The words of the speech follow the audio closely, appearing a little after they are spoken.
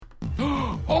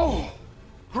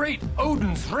great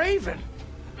Odin's raven.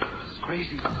 This is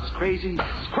crazy. This is crazy. This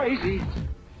is crazy.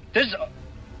 This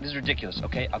is ridiculous.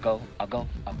 Okay, I'll go.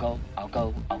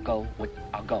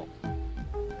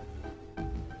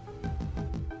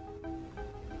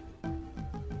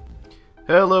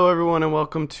 Hello everyone and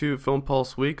welcome to Film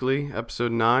Pulse Weekly,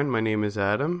 episode 9. My name is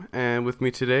Adam, and with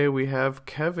me today we have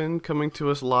Kevin coming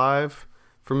to us live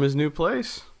from his new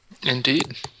place.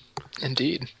 Indeed.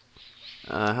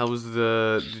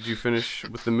 Did you finish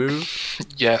with the move?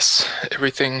 Yes,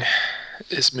 everything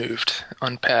is moved,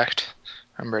 unpacked.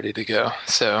 I'm ready to go.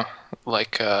 So,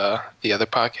 like the other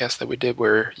podcast that we did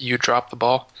where you dropped the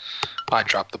ball, I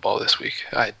dropped the ball this week.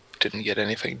 I didn't get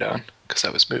anything done because I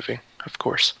was moving, of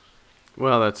course.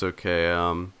 Well, that's okay.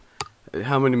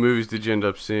 How many movies did you end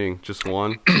up seeing? Just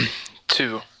one?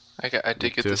 2. I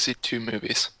did get to see 2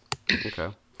 movies. Okay.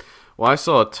 Well, I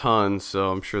saw a ton, so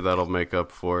I'm sure that'll make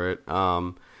up for it.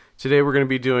 Today we're going to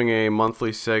be doing a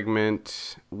monthly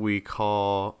segment we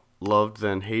call Loved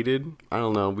Then Hated. I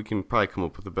don't know, we can probably come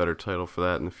up with a better title for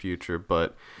that in the future,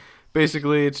 but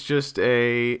basically it's just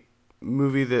a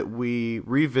movie that we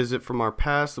revisit from our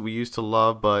past that we used to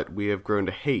love, but we have grown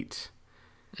to hate.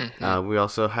 Mm-hmm. We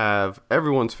also have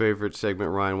everyone's favorite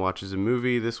segment, Ryan Watches a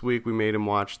Movie. This week we made him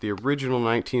watch the original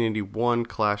 1981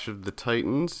 Clash of the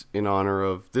Titans in honor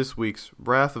of this week's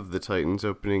Wrath of the Titans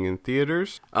opening in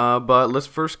theaters. But let's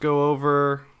first go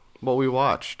over what we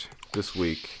watched this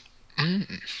week.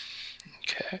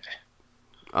 Okay.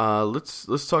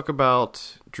 Let's talk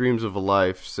about Dreams of a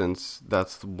Life, since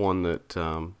that's the one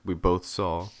that we both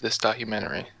saw. This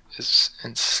documentary is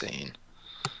insane.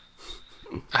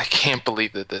 I can't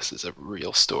believe that this is a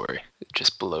real story. It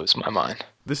just blows my mind.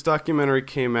 This documentary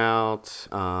came out,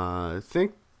 I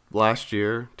think, last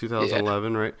year,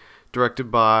 2011, right?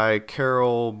 Directed by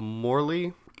Carol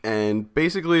Morley. And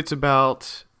basically it's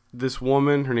about this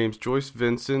woman. Her name's Joyce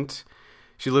Vincent.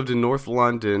 She lived in North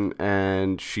London,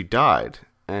 and she died.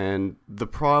 And the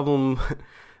problem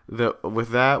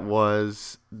with that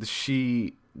was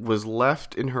she was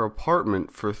left in her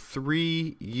apartment for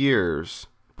 3 years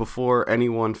before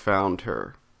anyone found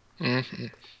her. Mm-hmm.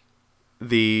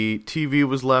 The TV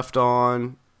was left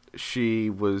on.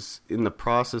 She was in the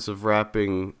process of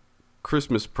wrapping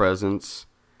Christmas presents,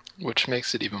 which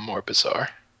makes it even more bizarre.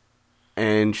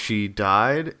 And she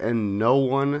died, and no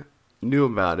one knew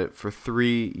about it for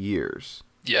 3 years.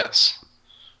 Yes.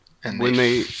 And when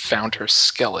they found her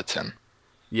skeleton.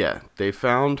 Yeah, they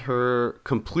found her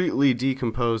completely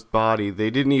decomposed body.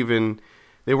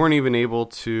 They weren't even able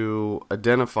to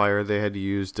identify her. They had to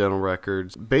use dental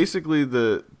records. Basically,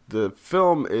 the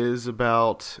film is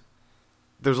about...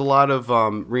 There's a lot of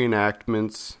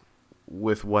reenactments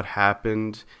with what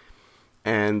happened,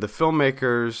 and the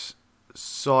filmmakers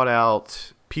sought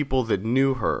out people that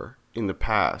knew her in the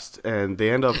past, and they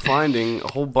end up finding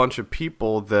a whole bunch of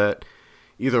people that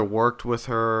either worked with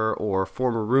her or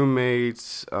former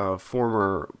roommates,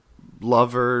 former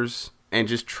lovers, and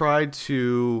just tried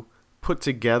to put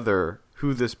together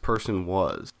who this person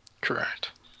was. Correct.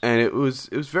 And it was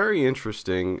very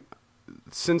interesting.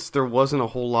 Since there wasn't a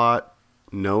whole lot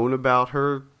known about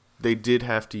her, they did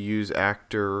have to use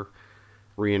actor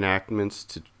reenactments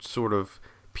to sort of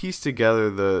piece together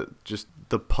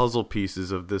the puzzle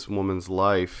pieces of this woman's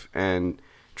life and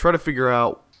try to figure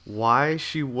out why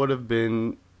she would have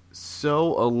been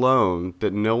so alone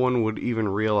that no one would even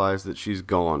realize that she's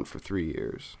gone for 3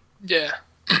 years. Yeah.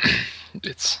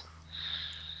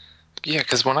 Yeah,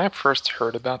 because when I first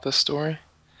heard about this story,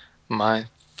 my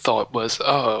thought was,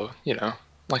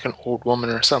 like an old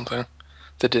woman or something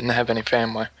that didn't have any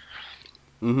family.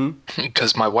 Mm-hmm.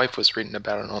 Because my wife was reading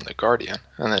about it on The Guardian,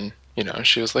 and then,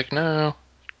 she was like, no,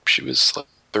 she was like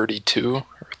 32 or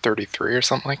 33 or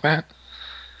something like that.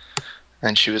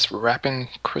 And she was wrapping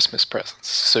Christmas presents.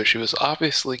 So she was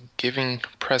obviously giving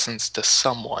presents to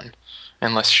someone.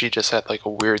 Unless she just had like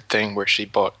a weird thing where she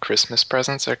bought Christmas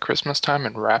presents at Christmas time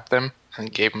and wrapped them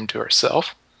and gave them to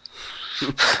herself.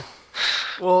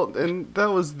 Well, and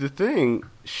that was the thing.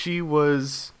 She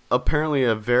was apparently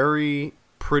a very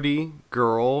pretty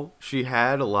girl. She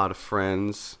had a lot of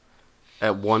friends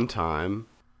at one time.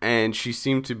 And she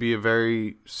seemed to be a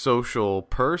very social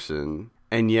person.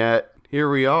 And yet, here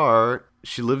we are.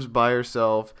 She lives by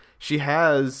herself. She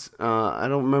has, I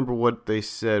don't remember what they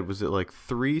said. Was it like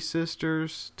 3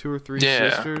 sisters? 2 or 3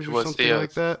 sisters or something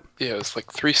like that? Yeah, it was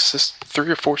like 3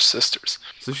 or 4 sisters.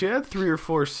 So she had 3 or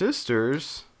 4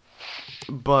 sisters,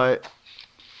 but,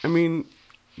 I mean,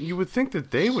 you would think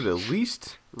that they would at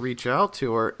least reach out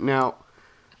to her. Now,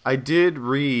 I did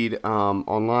read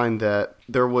online that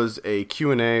there was a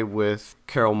Q&A with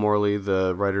Carol Morley,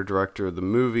 the writer-director of the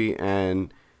movie,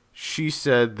 and she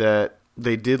said that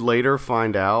they did later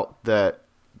find out that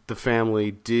the family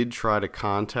did try to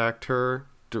contact her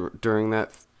during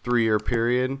that 3-year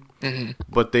period,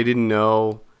 but they didn't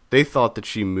know. They thought that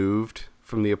she moved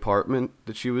from the apartment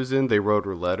that she was in. They wrote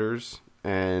her letters,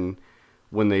 and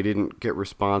when they didn't get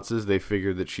responses, they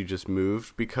figured that she just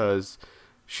moved, because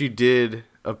she did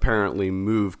apparently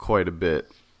move quite a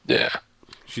bit. Yeah.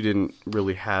 She didn't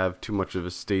really have too much of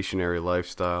a stationary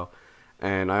lifestyle.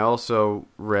 And I also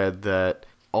read that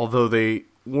although they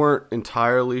weren't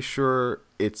entirely sure,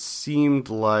 it seemed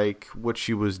like what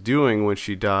she was doing when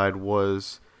she died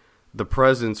was the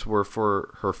presents were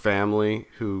for her family,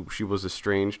 who she was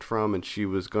estranged from, and she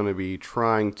was going to be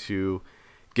trying to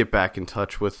get back in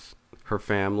touch with her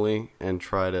family and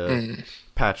try to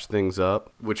patch things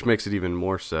up, which makes it even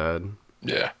more sad.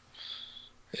 Yeah.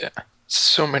 Yeah.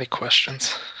 So many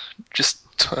questions. Just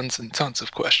tons and tons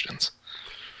of questions.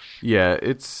 Yeah,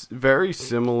 it's very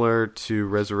similar to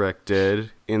Resurrect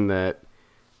Dead in that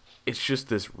it's just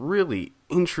this really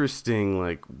interesting,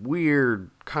 like, weird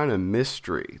kind of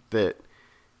mystery that,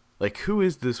 like, who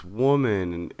is this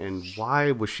woman and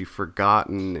why was she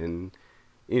forgotten? And,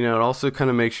 you know, it also kind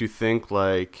of makes you think,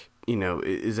 like, you know,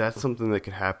 is that something that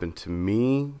could happen to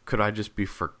me? Could I just be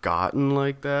forgotten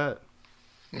like that?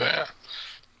 Yeah.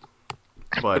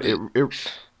 But it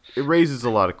raises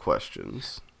a lot of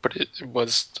questions. But it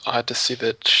was odd to see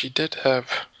that she did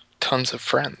have tons of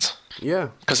friends. Yeah.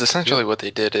 Because essentially what they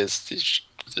did is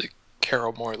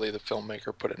Carol Morley, the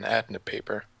filmmaker, put an ad in the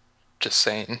paper just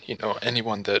saying, you know,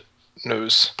 anyone that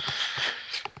knows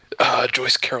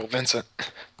Joyce Carol Vincent,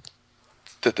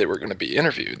 that they were going to be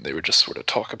interviewed. They would just sort of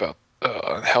talk about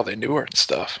how they knew her and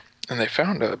stuff. And they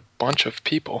found a bunch of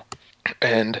people.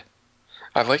 And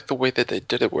I like the way that they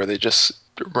did it, where they just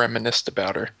reminisced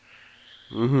about her.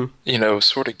 Mm-hmm. You know,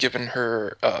 sort of giving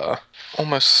her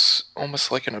almost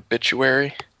like an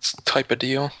obituary type of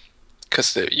deal.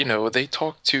 Because, you know, they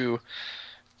talked to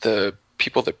the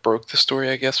people that broke the story,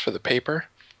 I guess, for the paper.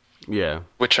 Yeah.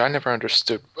 Which I never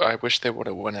understood. I wish they would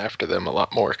have went after them a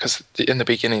lot more. Because in the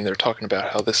beginning, they're talking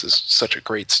about how this is such a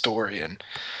great story. And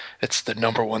it's the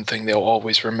number one thing they'll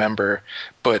always remember.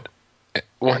 But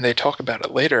when they talk about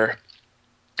it later,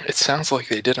 it sounds like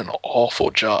they did an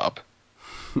awful job.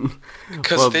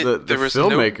 Because well, the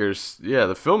filmmakers,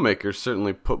 the filmmakers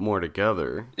certainly put more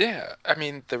together. Yeah, I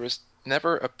mean, there was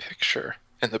never a picture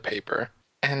in the paper,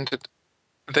 and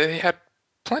they had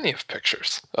plenty of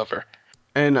pictures of her.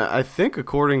 And I think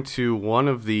according to one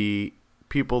of the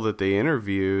people that they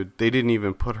interviewed, they didn't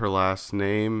even put her last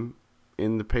name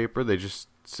in the paper. They just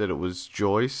said it was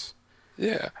Joyce.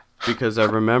 Yeah. Because I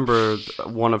remember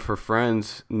one of her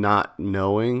friends not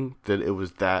knowing that it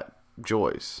was that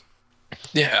Joyce.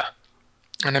 Yeah.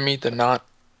 And I mean, to not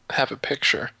have a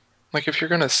picture. Like, if you're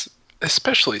going to...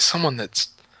 Especially someone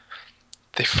that's...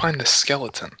 They find the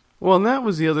skeleton. Well, and that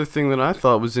was the other thing that I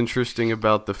thought was interesting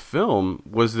about the film,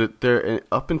 was that there,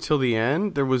 up until the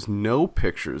end, there was no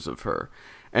pictures of her.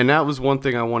 And that was one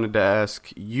thing I wanted to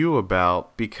ask you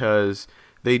about, because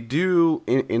they do,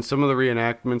 in some of the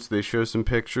reenactments, they show some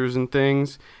pictures and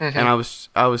things. Mm-hmm. And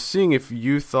I was seeing if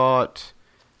you thought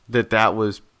that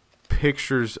was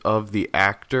pictures of the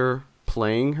actor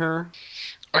playing her.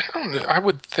 I don't know. I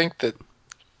would think that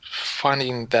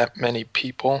finding that many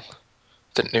people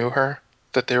that knew her,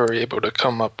 that they were able to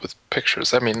come up with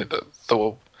pictures. I mean,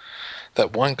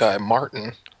 that one guy,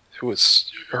 Martin, who was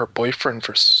her boyfriend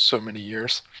for so many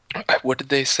years, what did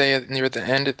they say near the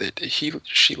end? That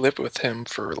she lived with him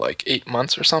for like 8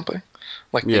 months or something,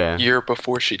 like the year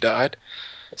before she died.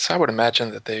 So I would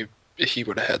imagine that he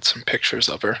would have had some pictures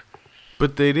of her.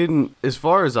 But they didn't, as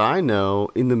far as I know,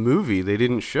 in the movie, they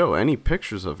didn't show any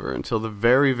pictures of her until the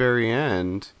very, very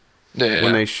end. Yeah.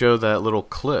 When they show that little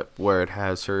clip where it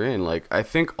has her in. Like, I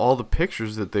think all the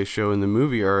pictures that they show in the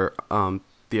movie are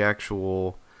the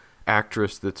actual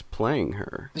actress that's playing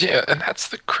her. Yeah, and that's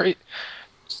the great...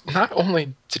 Not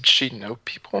only did she know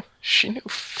people, she knew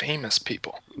famous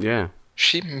people. Yeah.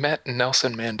 She met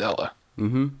Nelson Mandela.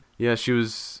 Mm-hmm. Yeah, she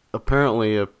was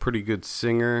apparently a pretty good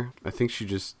singer. I think she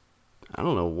just... I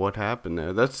don't know what happened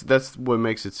there. That's what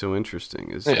makes it so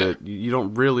interesting, is that you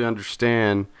don't really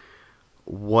understand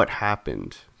what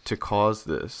happened to cause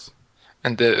this.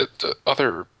 And the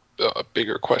other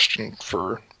bigger question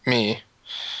for me,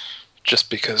 just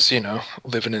because, you know,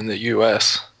 living in the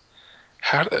U.S.,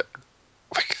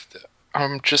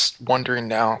 I'm just wondering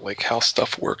now, like, how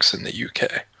stuff works in the U.K.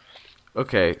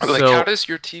 Okay, like, so how does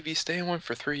your TV stay on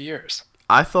for 3 years?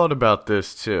 I thought about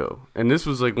this too, and this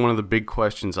was like one of the big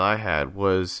questions I had,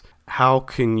 was how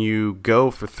can you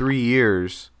go for 3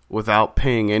 years without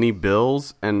paying any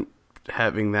bills and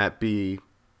having that be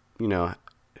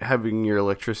having your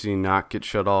electricity not get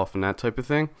shut off and that type of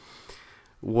thing.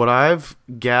 What I've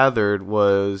gathered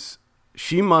was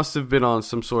she must have been on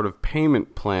some sort of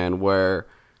payment plan where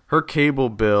her cable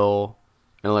bill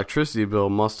and electricity bill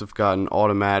must have gotten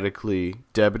automatically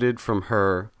debited from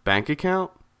her bank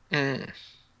account.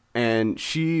 And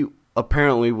she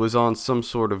apparently was on some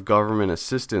sort of government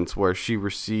assistance where she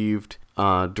received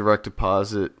direct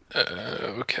deposit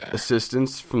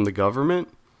assistance from the government.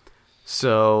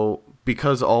 So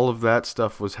because all of that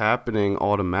stuff was happening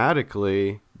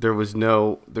automatically, there was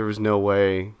no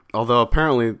way. Although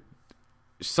apparently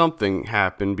something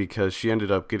happened because she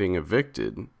ended up getting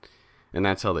evicted, and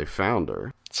that's how they found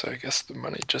her. So I guess the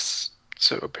money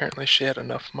so apparently she had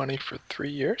enough money for 3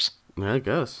 years? I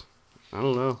guess. I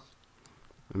don't know.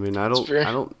 I mean, I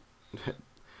don't.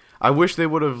 I wish they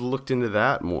would have looked into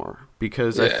that more,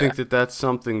 because I think that's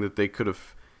something that they could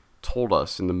have told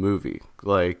us in the movie.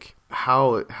 Like,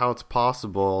 how it's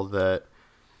possible that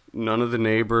none of the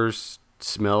neighbors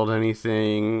smelled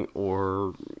anything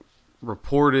or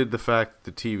reported the fact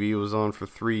that the TV was on for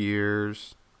 3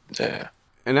 years. Yeah.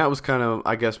 And that was kind of,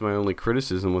 I guess, my only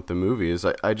criticism with the movie is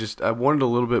I wanted a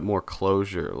little bit more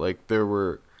closure. Like, there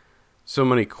were so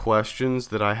many questions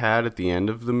that I had at the end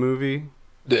of the movie.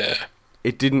 Yeah.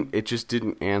 It just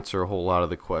didn't answer a whole lot of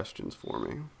the questions for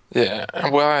me. Yeah.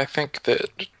 Well, I think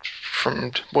that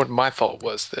from what my thought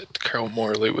was that Carol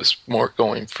Morley was more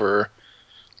going for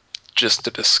just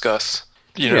to discuss,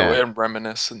 and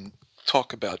reminisce and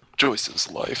talk about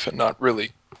Joyce's life and not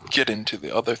really get into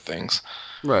the other things.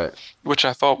 Right. Which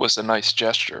I thought was a nice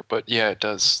gesture, but yeah, it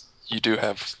does. You do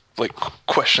have like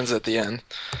questions at the end.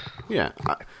 Yeah.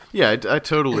 I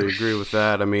totally agree with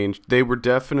that. I mean, they were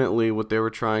definitely, what they were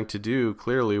trying to do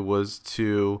clearly was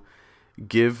to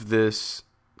give this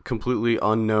completely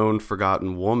unknown,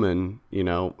 forgotten woman,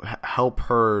 help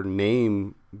her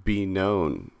name be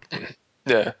known.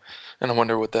 Yeah. And I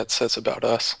wonder what that says about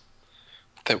us.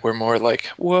 That we're more like,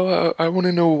 well, I want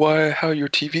to know how your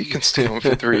TV can stay on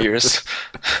for 3 years.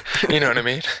 You know what I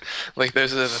mean? Like,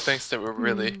 those are the things that we're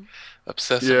really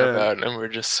obsessing about, and we're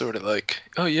just sort of like,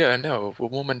 oh yeah, no, a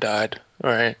woman died. All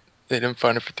right, they didn't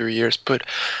find her for 3 years, but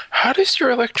how does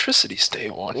your electricity stay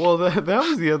on? Well, that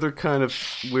was the other kind of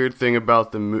weird thing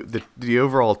about the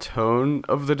overall tone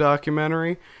of the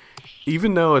documentary.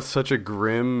 Even though it's such a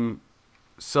grim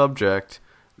subject,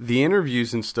 the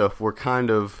interviews and stuff were kind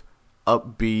of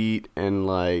upbeat and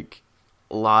like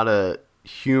a lot of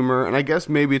humor, and I guess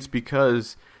maybe it's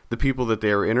because the people that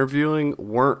they were interviewing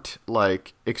weren't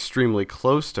like extremely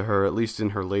close to her, at least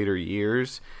in her later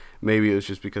years. Maybe it was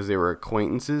just because they were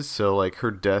acquaintances, so like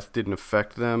her death didn't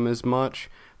affect them as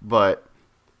much. But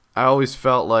I always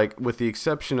felt like, with the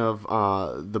exception of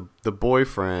the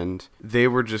boyfriend, they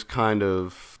were just kind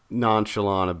of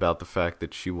nonchalant about the fact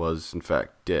that she was in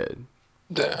fact dead.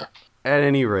 Yeah. At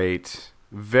any rate,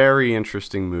 very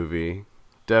interesting movie.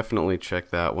 Definitely check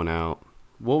that one out.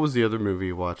 What was the other movie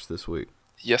you watched this week?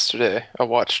 Yesterday, I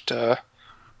watched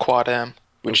Quad M,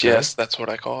 which, yes, that's what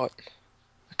I call it.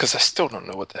 Because I still don't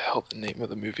know what the hell the name of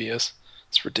the movie is.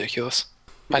 It's ridiculous.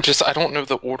 I don't know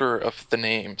the order of the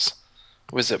names.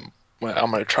 Was it, well,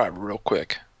 I'm going to try real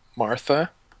quick. Martha,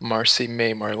 Marcy,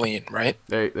 May, Marlene, right?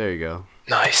 There you go.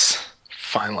 Nice.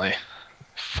 Finally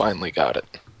got it.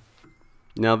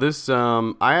 Now this,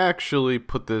 I actually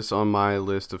put this on my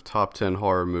list of top 10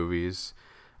 horror movies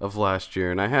of last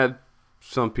year, and I had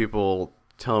some people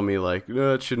tell me like,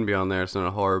 no, it shouldn't be on there, it's not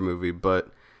a horror movie, but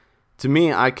to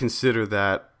me, I consider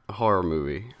that a horror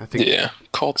movie. I think. Yeah,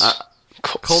 cults.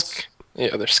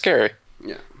 Yeah, they're scary.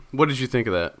 Yeah. What did you think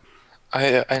of that?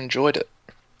 I enjoyed it.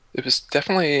 It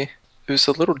was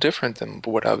a little different than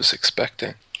what I was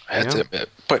expecting, I had to admit.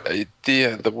 But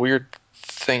the weird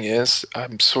thing is,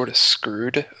 I'm sort of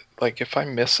screwed. Like, if I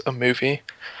miss a movie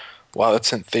while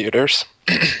it's in theaters,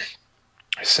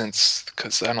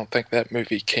 because I don't think that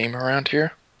movie came around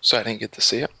here, so I didn't get to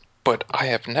see it. But I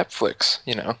have Netflix,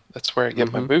 that's where I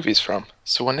get my movies from.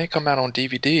 So when they come out on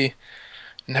DVD,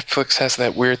 Netflix has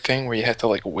that weird thing where you have to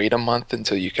like wait a month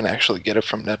until you can actually get it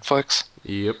from Netflix.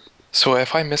 Yep. So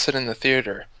if I miss it in the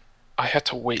theater, I have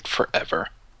to wait forever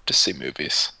to see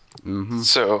movies. Mm-hmm.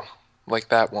 So, like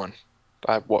that one,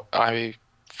 I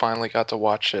finally got to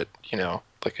watch it,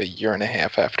 like a year and a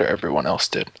half after everyone else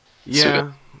did.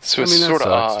 Yeah. So it's sort of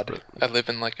odd. But I live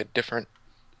in like a different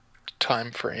time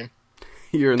frame.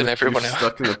 You're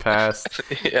stuck in the past.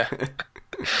 Yeah.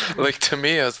 Like, to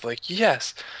me, I was like,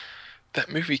 yes,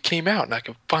 that movie came out and I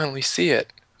can finally see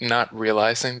it. Not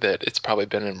realizing that it's probably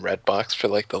been in Redbox for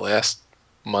like the last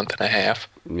month and a half.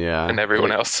 Yeah. And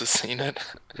everyone else has seen it.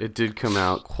 It did come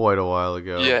out quite a while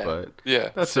ago, but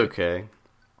that's okay.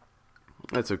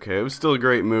 That's okay. It was still a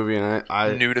great movie, and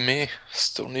I New to me.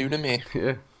 Still new to me.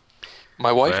 yeah.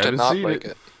 My wife did haven't not seen like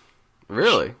it. it.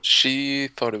 Really? She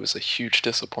thought it was a huge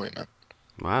disappointment.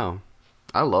 Wow.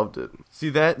 I loved it. See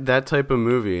that type of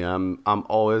movie, I'm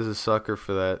always a sucker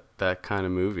for that kind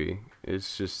of movie.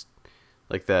 It's just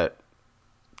like that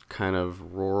kind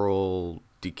of rural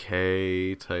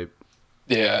decay type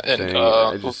Yeah, and thing.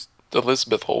 I just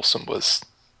Elizabeth Olsen was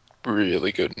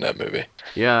really good in that movie.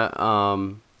 yeah,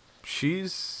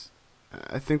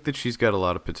 I think that she's got a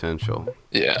lot of potential.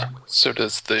 Yeah, so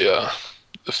does the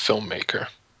filmmaker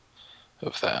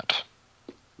of that,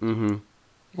 Mm-hmm.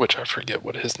 which I forget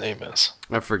what his name is.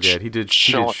 I forget. He did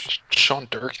Sean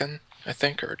Durkin, I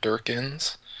think, or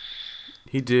Durkins.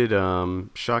 he did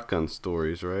Shotgun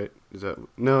Stories, right? Is that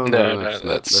no,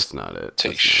 that's not it.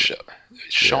 Take That's not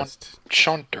Sean Yes.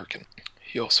 Sean Durkin.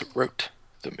 He also wrote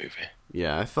the movie.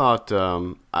 Yeah, I thought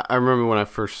I remember when I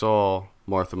first saw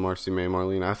Martha, Marcy, May,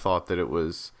 Marlene, I thought that it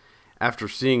was, after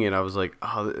seeing it, I was like,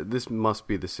 oh, this must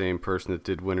be the same person that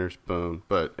did Winter's Bone,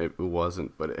 but it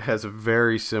wasn't. But it has a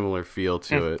very similar feel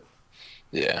to it.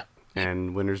 Yeah.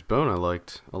 And Winter's Bone I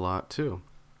liked a lot too.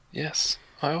 Yes,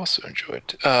 I also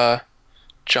enjoyed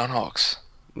John Hawkes.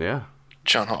 Yeah.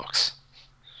 John Hawkes.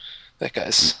 That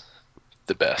guy's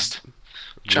the best.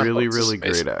 John Really, Hawkes is really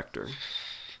amazing. great actor.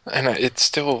 And it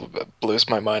still blows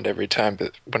my mind every time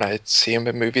that when I see him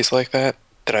in movies like that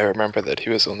I remember that he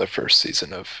was on the first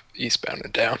season of Eastbound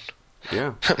and Down.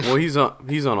 Yeah. Well, he's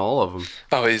on all of them.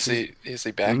 Oh, is he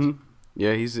back? Mhm.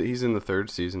 Yeah, he's in the third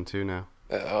season too now.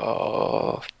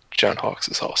 Oh, John Hawkes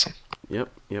is awesome. Yep,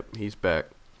 he's back.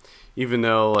 Even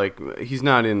though, like, he's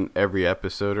not in every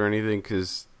episode or anything,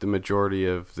 because the majority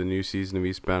of the new season of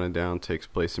Eastbound and Down takes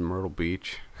place in Myrtle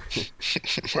Beach.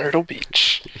 Myrtle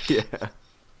Beach. Yeah.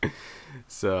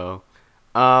 So,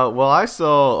 well, I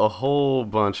saw a whole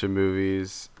bunch of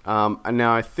movies. Now,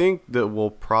 I think that we'll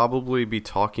probably be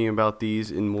talking about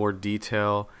these in more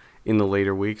detail in the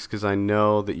later weeks, because I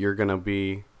know that you're going to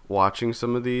be watching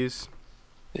some of these.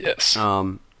 Yes.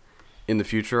 In the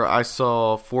future. I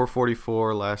saw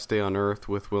 444 Last Day on Earth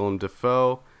with Willem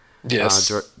Dafoe.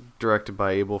 Yes. Directed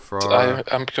by Abel Ferrara.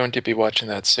 I'm going to be watching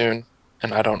that soon,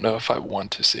 and I don't know if I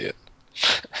want to see it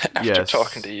after Yes.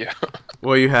 talking to you.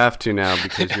 Well, you have to now,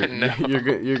 because I know. you're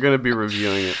going to be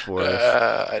reviewing it for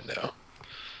us. I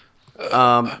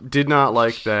know. Did not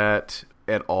like that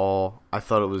at all. I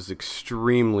thought it was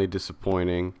extremely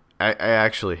disappointing. I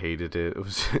actually hated it. It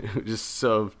was just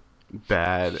so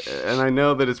bad. And I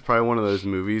know that it's probably one of those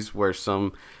movies where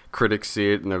some critics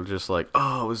see it and they're just like,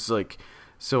 oh, it was like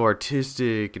so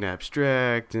artistic and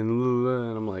abstract and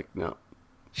I'm like, no,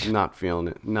 not feeling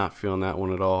it. Not feeling that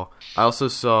one at all. I also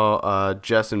saw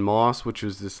Jess and Moss, which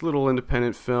was this little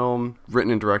independent film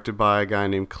written and directed by a guy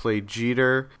named Clay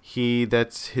Jeter.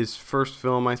 That's his first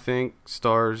film, I think.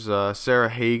 Stars Sarah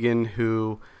Hagen,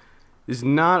 who is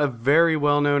not a very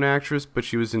well-known actress, but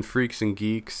she was in Freaks and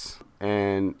Geeks.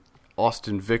 And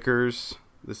Austin Vickers,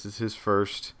 this is his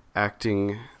first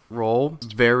acting role.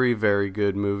 Very, very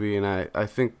good movie, and I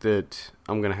think that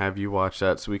I'm going to have you watch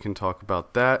that so we can talk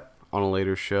about that on a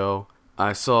later show.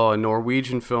 I saw a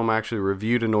Norwegian film, actually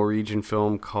reviewed a Norwegian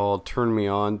film called Turn Me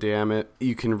On, Damn It.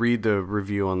 You can read the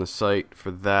review on the site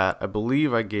for that. I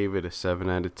believe I gave it a 7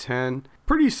 out of 10.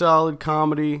 Pretty solid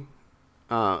comedy.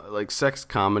 Like sex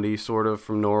comedy sort of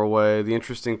from Norway. The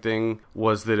interesting thing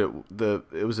was that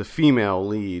it was a female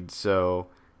lead, so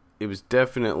it was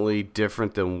definitely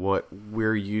different than what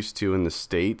we're used to in the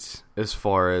States as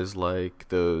far as like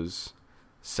those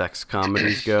sex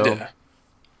comedies go.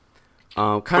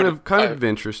 Yeah. Kind of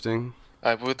interesting.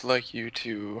 I would like you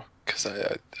to, because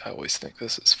I always think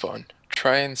this is fun,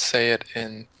 try and say it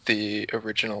in the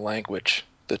original language,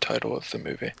 the title of the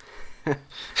movie.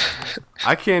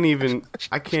 I can't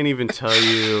even tell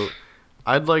you.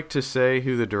 I'd like to say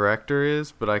who the director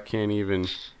is, but I can't even.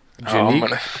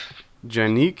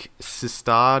 Janique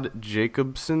Sistad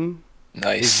Jacobsen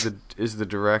Nice. is the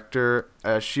director.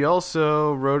 She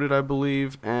also wrote it, I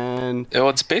believe, and Well,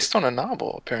 it's based on a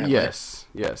novel, apparently. yes,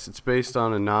 it's based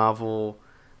on a novel,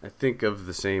 I think of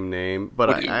the same name.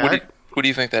 But Who do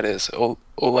you think that is?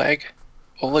 Oleg?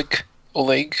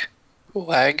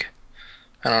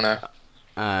 I don't know.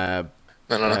 I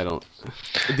I don't know. don't.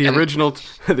 The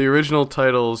original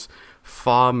title's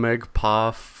Fa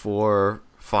Megpa for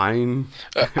Fine.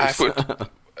 I would,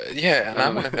 yeah, and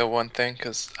I'm gonna know one thing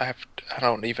because I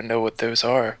don't even know what those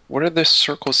are. What are the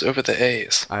circles over the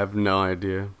A's? I have no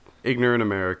idea. Ignorant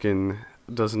American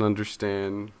doesn't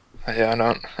understand. Yeah, I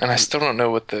don't, and I still don't know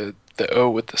what the O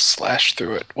with the slash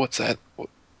through it. What's that?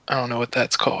 I don't know what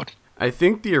that's called. I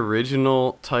think the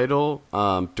original title,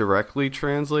 directly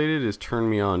translated, is "Turn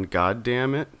Me On, God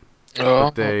Damn It."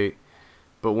 Oh,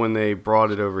 But when they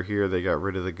brought it over here, they got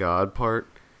rid of the God part.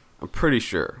 I'm pretty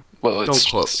sure. well,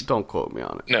 it's Don't quote me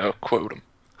on it. No, quote him.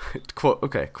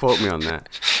 Quote me on that.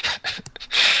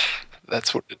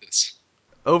 That's what it is.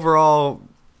 Overall,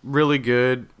 really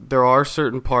good. There are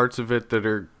certain parts of it that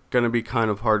are going to be kind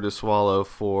of hard to swallow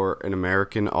for an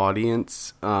American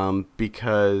audience,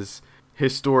 because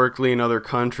historically in other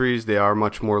countries they are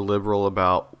much more liberal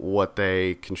about what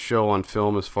they can show on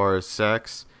film as far as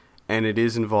sex, and it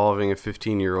is involving a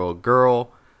 15-year-old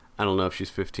girl. I don't know if she's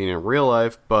 15 in real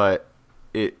life, but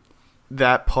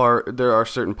there are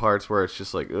certain parts where it's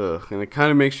just like, ugh, and it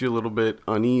kind of makes you a little bit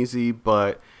uneasy.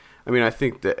 But I mean, I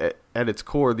think that at its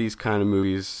core, these kind of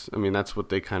movies, I mean, that's what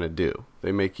they kind of do.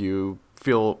 They make you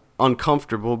feel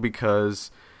uncomfortable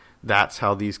because that's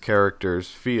how these characters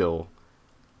feel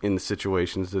in the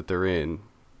situations that they're in.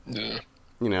 Yeah.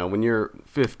 You know, when you're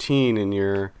 15 and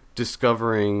you're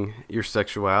discovering your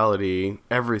sexuality,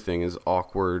 everything is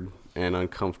awkward and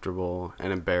uncomfortable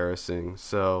and embarrassing.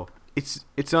 So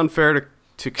it's unfair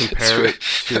to compare it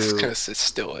to. It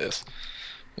still is.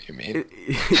 You mean?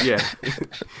 Yeah,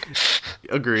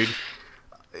 agreed.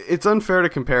 It's unfair to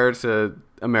compare it to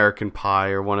American Pie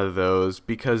or one of those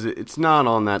because it's not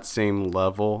on that same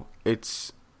level.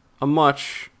 It's a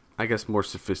much, I guess, more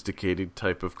sophisticated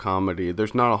type of comedy.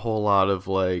 There's not a whole lot of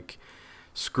like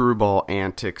screwball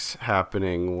antics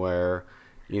happening where,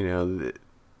 you know,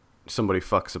 somebody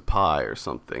fucks a pie or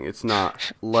something. It's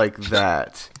not like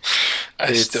that. Oh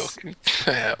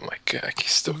my God, I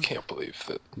still can't believe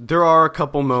that. There are a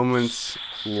couple moments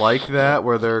like that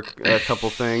where there are a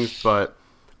couple things, but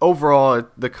overall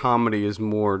the comedy is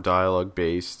more dialogue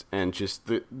based and just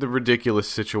the ridiculous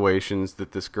situations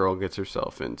that this girl gets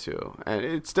herself into. And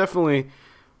it's definitely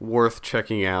worth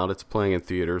checking out. It's playing in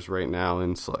theaters right now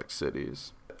in select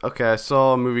cities. Okay, I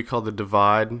saw a movie called The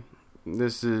Divide.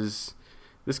 This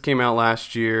came out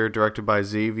last year, directed by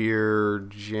Xavier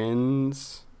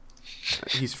Gens.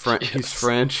 He's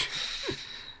French.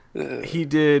 He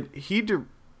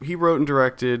wrote and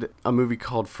directed a movie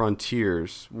called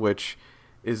Frontiers, which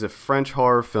is a French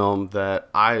horror film that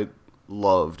I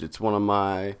loved. It's one of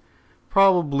my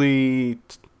probably,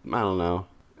 I don't know,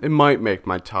 it might make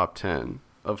my top 10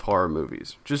 of horror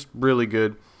movies. Just really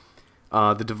good.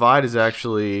 The Divide is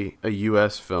actually a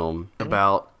U.S. film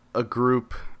about a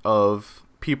group of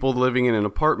people living in an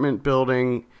apartment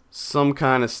building. Some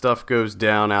kind of stuff goes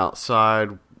down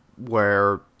outside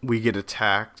where we get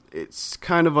attacked. It's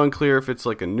kind of unclear if it's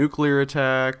like a nuclear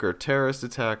attack or a terrorist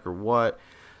attack or what.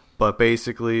 But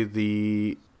basically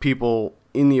the people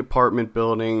in the apartment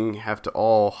building have to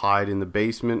all hide in the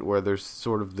basement where there's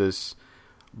sort of this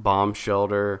bomb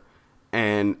shelter.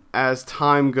 And as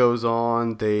time goes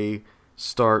on, they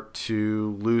start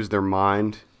to lose their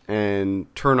mind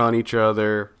and turn on each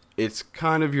other. It's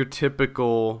kind of your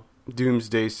typical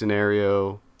doomsday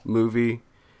scenario movie.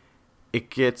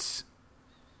 It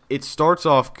starts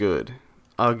off good.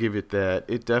 I'll give it that.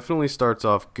 It definitely starts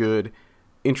off good.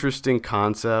 Interesting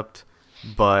concept,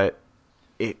 but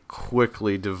it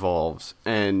quickly devolves.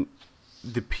 And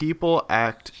the people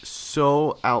act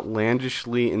so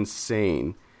outlandishly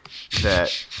insane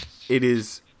that it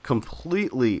is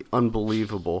completely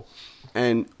unbelievable.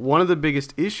 And one of the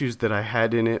biggest issues that I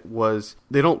had in it was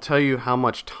they don't tell you how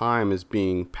much time is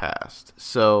being passed.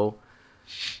 So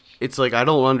it's like, I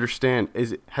don't understand.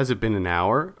 Has it been an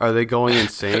hour? Are they going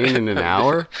insane in an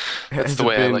hour? That's the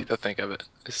way I like to think of it.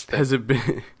 Has it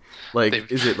been like,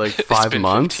 is it like 5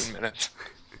 months? 15 minutes.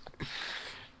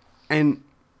 And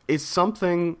it's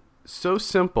something so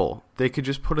simple. They could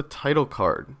just put a title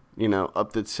card,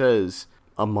 up that says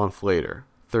a month later,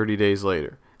 30 days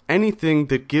later. Anything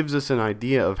that gives us an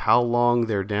idea of how long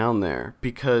they're down there,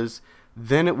 because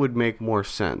then it would make more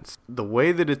sense. The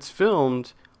way that it's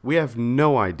filmed, we have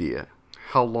no idea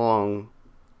how long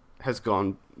has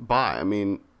gone by. I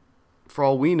mean, for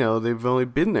all we know, they've only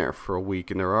been there for a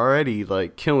week and they're already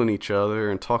like killing each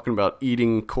other and talking about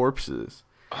eating corpses.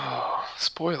 Oh,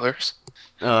 spoilers.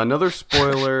 Another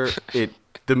spoiler,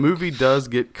 the movie does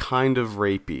get kind of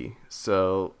rapey.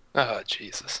 So oh,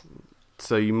 Jesus.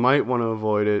 So you might want to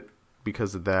avoid it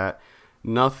because of that.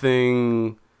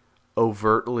 Nothing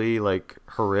overtly like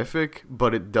horrific,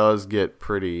 but it does get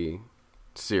pretty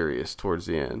serious towards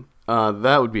the end.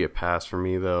 That would be a pass for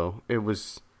me, though. It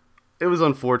was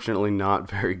unfortunately not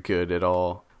very good at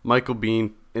all. Michael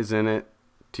Biehn is in it,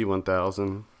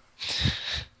 T-1000.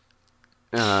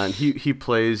 He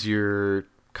plays your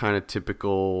kind of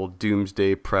typical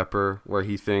doomsday prepper, where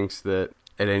he thinks that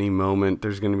at any moment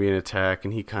there's going to be an attack,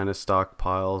 and he kind of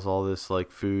stockpiles all this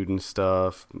like food and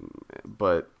stuff.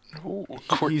 But Ooh,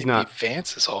 Courtney he's not.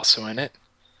 Vance is also in it.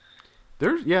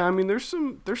 There's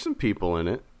some people in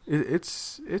it.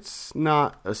 It's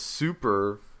not a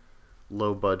super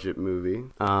low budget movie.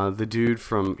 The dude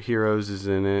from Heroes is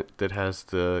in it that has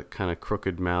the kind of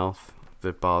crooked mouth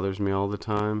that bothers me all the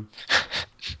time.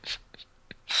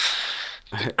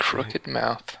 The crooked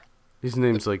mouth. His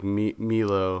name's like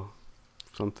Milo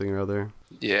something or other.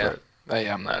 Yeah,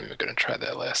 I'm not even gonna try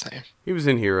that last name. He was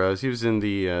in Heroes. He was in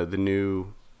the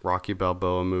new Rocky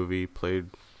Balboa movie. Played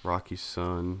Rocky's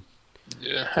son.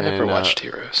 Yeah, I never watched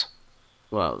Heroes.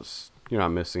 Well, you're not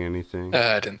missing anything.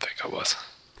 I didn't think I was.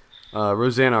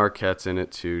 Rosanna Arquette's in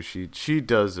it too. She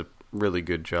does a really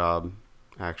good job,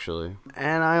 actually.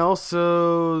 And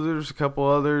there's a couple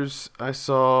others. I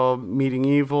saw Meeting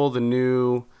Evil, the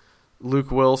new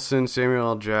Luke Wilson, Samuel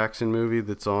L. Jackson movie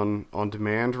that's on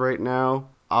demand right now.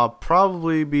 I'll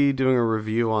probably be doing a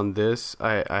review on this.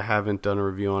 I haven't done a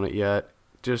review on it yet.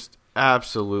 Just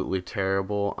absolutely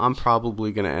terrible. I'm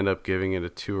probably going to end up giving it a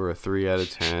 2 or a 3 out of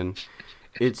 10.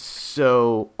 It's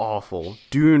so awful.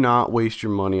 Do not waste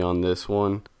your money on this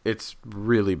one. It's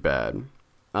really bad.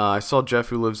 I saw Jeff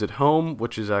Who Lives at Home,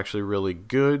 which is actually really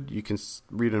good. You can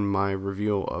read in my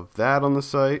review of that on the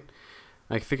site.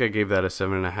 I think I gave that a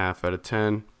 7.5 out of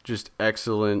 10. Just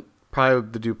excellent. Probably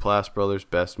the Duplass brothers'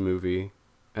 best movie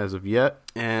as of yet.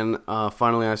 And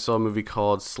finally, I saw a movie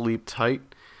called Sleep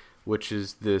Tight, which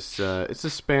is this. It's a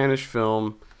Spanish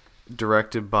film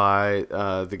directed by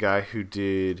the guy who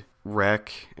did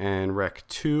Rec and Rec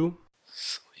 2.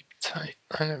 Sleep Tight.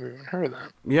 I never even heard of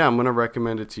that. Yeah, I'm gonna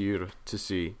recommend it to you to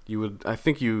see. I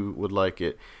think you would like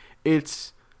it.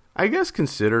 It's, I guess,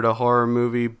 considered a horror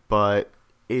movie, but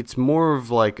it's more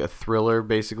of like a thriller.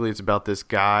 Basically, it's about this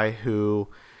guy who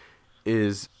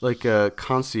is like a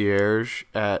concierge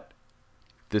at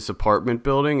this apartment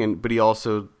building, but he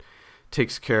also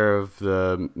takes care of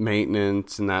the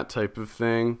maintenance and that type of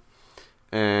thing.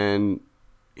 And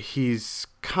he's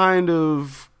kind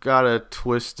of got a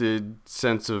twisted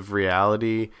sense of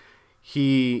reality.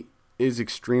 He is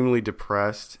extremely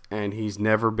depressed, and he's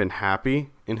never been happy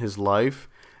in his life.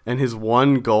 And his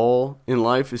one goal in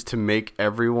life is to make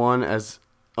everyone as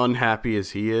unhappy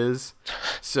as he is.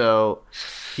 So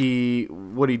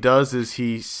what he does is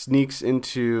he sneaks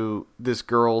into this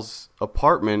girl's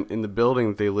apartment in the building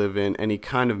that they live in, and he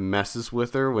kind of messes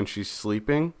with her when she's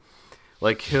sleeping.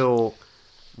 Like, he'll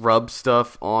rub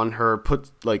stuff on her, put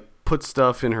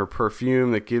stuff in her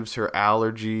perfume that gives her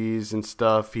allergies and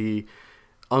stuff. He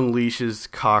unleashes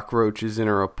cockroaches in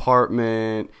her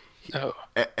apartment.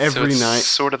 Every night,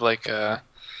 sort of like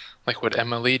what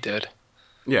Emily did.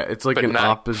 Yeah, it's like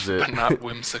opposite, but not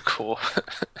whimsical.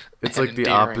 It's like the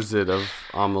opposite of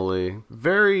Amelie.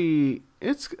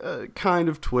 It's kind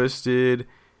of twisted.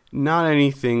 Not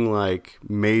anything like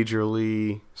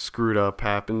majorly screwed up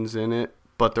happens in it,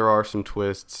 but there are some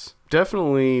twists.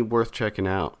 Definitely worth checking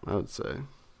out, I would say.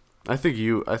 I think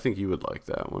you would like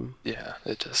that one. Yeah,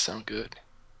 it does sound good.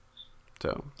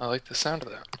 So I like the sound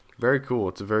of that. Very cool.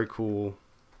 It's a very cool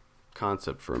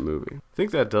concept for a movie. I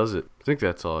think that does it. I think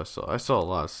that's all I saw. I saw a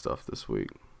lot of stuff this week.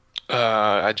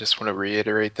 I just want to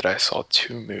reiterate that I saw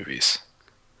 2 movies.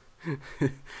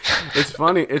 It's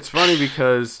funny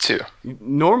because 2.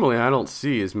 Normally I don't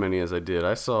see as many as I did.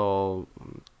 I saw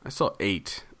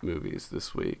 8 movies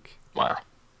this week. Wow.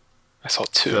 I saw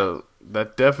 2. So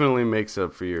that definitely makes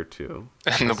up for your 2.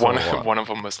 And one of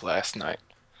them was last night.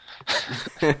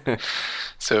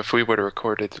 So if we would have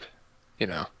recorded,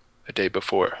 a day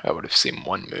before, I would have seen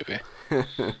 1 movie.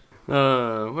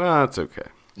 Well, that's okay.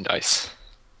 Nice.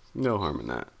 No harm in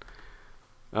that.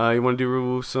 You want to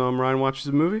do some Ryan Watches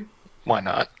a Movie? Why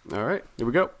not? All right, here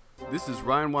we go. This is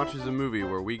Ryan Watches a Movie,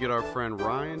 where we get our friend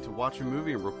Ryan to watch a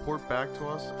movie and report back to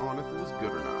us on if it was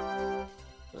good or not.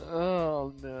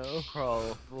 Oh no,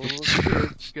 Carl. Well,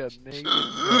 kids got naked and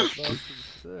got some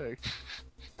sex.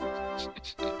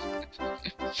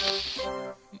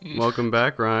 Welcome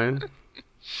back, Ryan.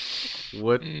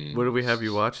 What do we have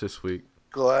you watch this week?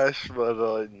 Clash of the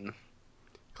Titans.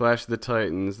 Clash of the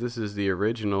Titans. This is the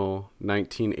original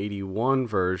 1981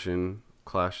 version,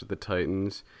 Clash of the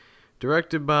Titans,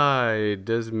 directed by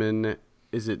Desmond.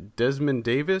 Is it Desmond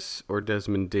Davis or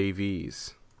Desmond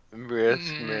Davies?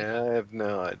 Risk me, I have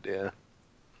no idea.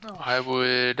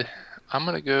 I'm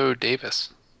gonna go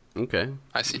Davis. Okay.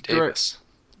 I see Davis.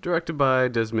 Directed by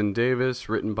Desmond Davis,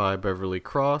 written by Beverly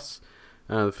Cross.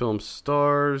 The film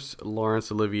stars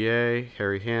Laurence Olivier,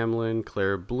 Harry Hamlin,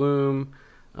 Claire Bloom,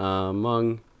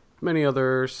 among many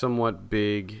other somewhat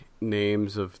big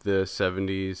names of the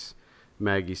 70s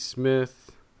Maggie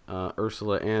Smith,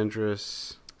 Ursula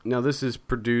Andress. Now, this is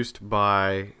produced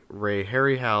by Ray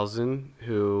Harryhausen,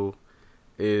 who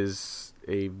is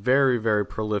a very, very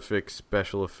prolific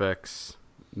special effects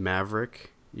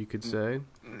maverick, you could say.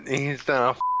 He's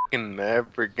not a fucking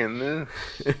maverick in this.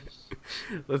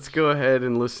 Let's go ahead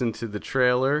and listen to the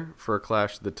trailer for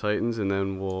Clash of the Titans, and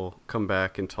then we'll come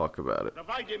back and talk about it.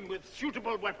 Provide him with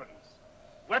suitable weapons.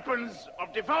 Weapons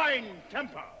of divine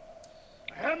temper.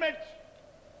 A helmet,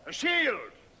 a shield,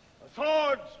 a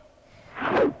sword.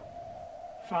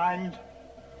 Find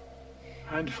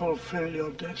and fulfill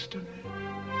your destiny.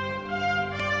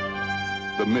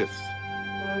 The myth,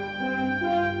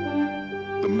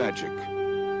 the magic,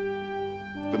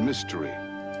 the mystery,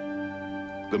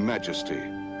 the majesty.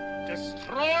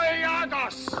 Destroy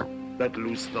Argos! Let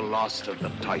loose the last of the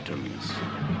Titans.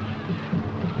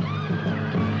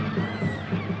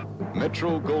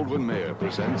 Metro Goldwyn Mayer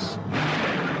presents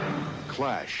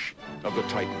Clash of the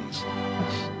Titans.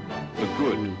 The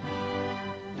good,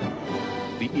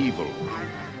 the evil,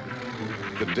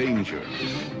 the danger,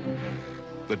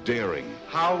 the daring.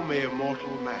 How may a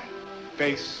mortal man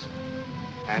face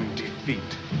and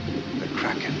defeat the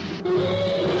Kraken?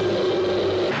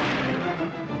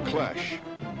 Clash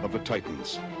of the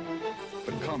Titans.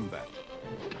 The combat.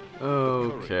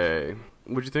 Okay.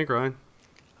 What'd you think, Ryan?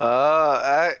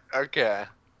 Okay.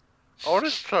 I want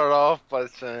to start off by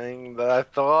saying that I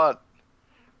thought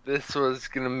this was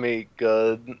gonna be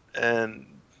good and,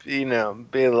 be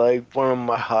like one of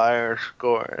my higher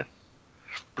scores.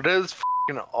 But it was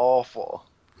fucking awful.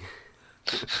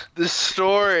 The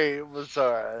story was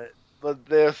alright, but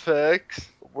the effects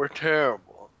were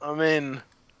terrible. I mean,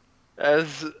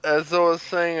 as I was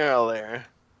saying earlier,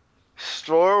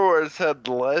 Star Wars had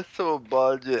less of a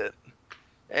budget,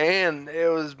 and it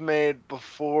was made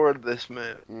before this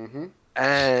movie. Mm-hmm.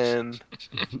 And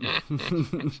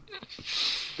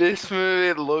this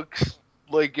movie looks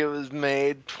like it was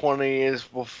made 20 years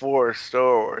before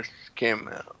Star Wars came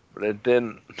out, but it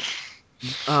didn't.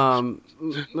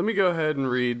 Let me go ahead and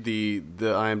read the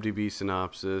IMDb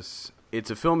synopsis. It's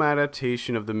a film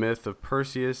adaptation of the myth of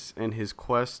Perseus and his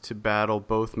quest to battle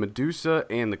both Medusa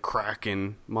and the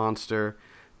Kraken monster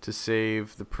to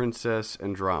save the Princess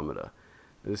Andromeda.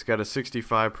 It's got a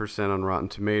 65% on Rotten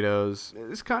Tomatoes.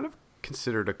 It's kind of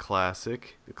considered a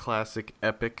classic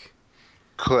epic.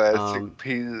 Classic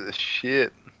piece of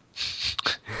shit.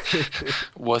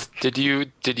 Did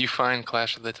you find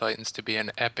Clash of the Titans to be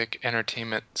an epic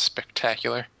entertainment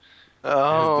spectacular?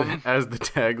 As the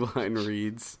tagline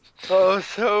reads. I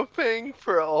was hoping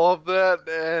for all of that,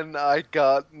 and I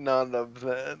got none of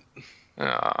that.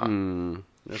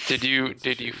 Did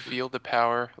you feel the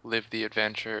power, live the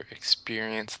adventure,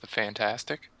 experience the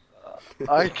fantastic?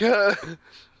 I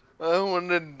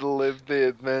wanted to live the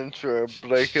adventure,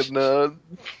 but I could not.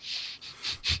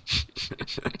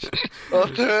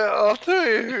 I'll tell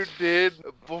you who did.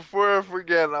 Before I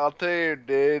forget, I'll tell you who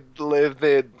did live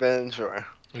the adventure.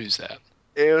 Who's that?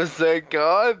 It was that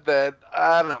guy that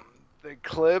Adam, the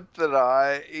clip that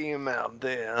I emailed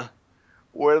you,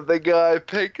 where the guy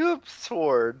picked up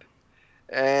sword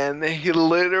and he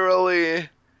literally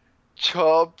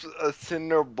chopped a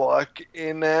cinder block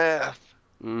in half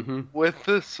with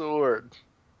the sword.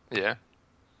 Yeah.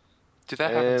 Dude,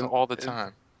 that happens all the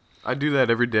time. I do that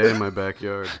every day in my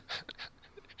backyard.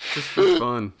 Just for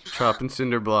fun. Chopping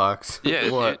cinder blocks.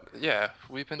 Yeah, What? Yeah,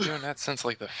 we've been doing that since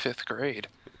like the 5th grade.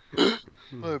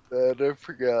 My bad, I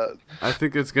forgot. I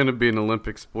think it's going to be an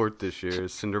Olympic sport this year,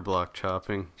 is cinder block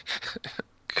chopping.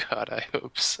 God, I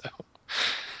hope so.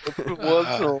 If it was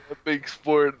an Olympic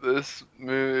sport, this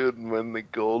movie would win the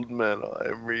gold medal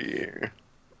every year.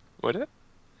 Would it?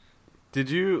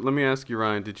 Let me ask you,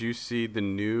 Ryan, did you see the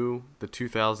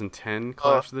 2010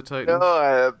 Clash of the Titans? No, I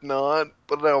have not,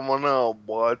 but I want to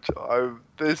watch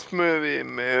this movie.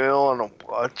 Maybe I want to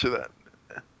watch that.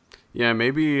 Yeah,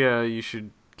 maybe you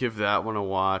should give that one a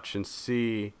watch and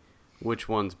see which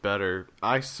one's better.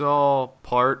 I saw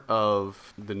part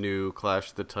of the new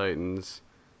Clash of the Titans,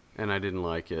 and I didn't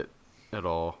like it at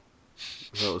all.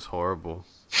 That was horrible.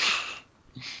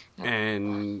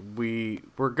 And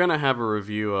we're gonna have a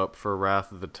review up for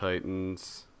Wrath of the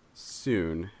Titans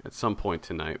soon. At some point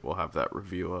tonight, we'll have that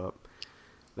review up.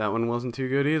 That one wasn't too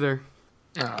good either.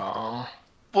 Oh.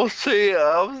 Well, see,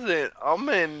 I'm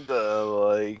into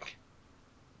like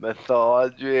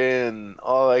mythology and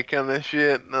all that kind of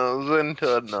shit, and I was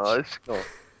into it in high school.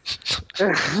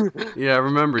 Yeah, I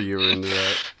remember you were into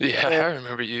that. Yeah, I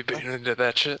remember you being into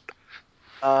that shit.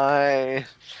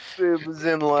 It was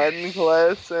in Latin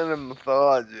class and in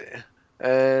mythology,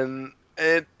 and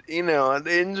it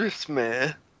interests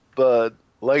me, but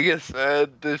like I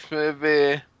said, this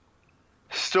movie,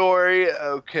 story,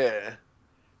 okay.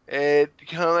 It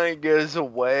kind of goes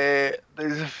away.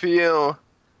 There's a few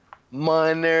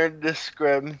minor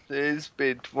discrepancies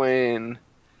between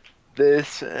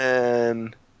this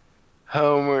and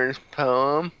Homer's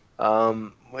poem,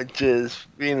 which is,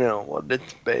 what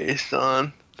it's based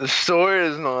on. The story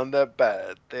is not that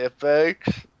bad. The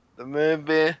effects, the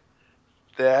movie,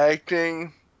 the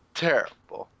acting,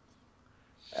 terrible.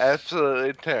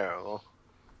 Absolutely terrible.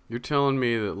 You're telling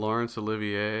me that Laurence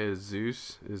Olivier as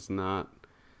Zeus is not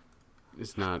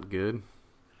good?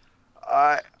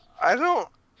 I don't.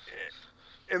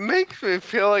 It makes me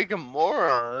feel like a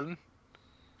moron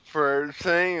for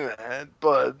saying that,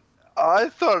 but I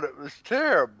thought it was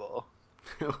terrible.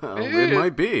 Well, it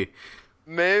might be.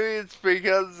 Maybe it's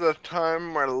because of the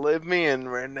time we're living in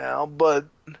right now, but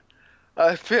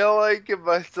I feel like if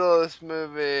I saw this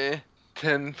movie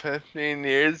 10, 15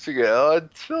 years ago,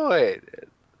 I'd still hate it.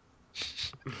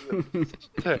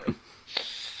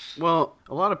 Well,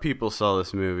 a lot of people saw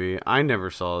this movie. I never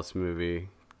saw this movie.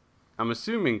 I'm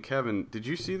assuming, Kevin, did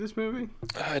you see this movie?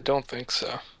 I don't think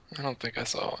so. I don't think I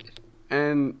saw it.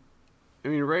 And, I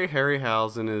mean, Ray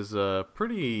Harryhausen is a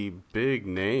pretty big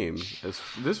name.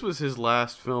 This was his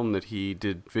last film that he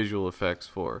did visual effects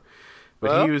for.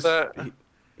 But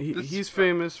he's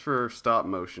famous for stop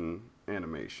motion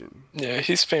animation. Yeah,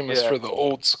 he's famous for the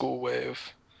old school way of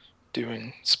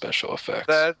doing special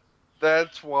effects.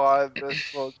 That's why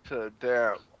this looks so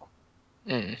terrible.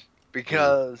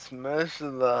 Because most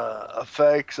of the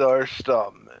effects are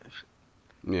stop motion.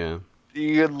 Yeah.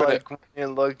 You could, when you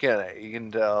look at it, you can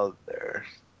tell there's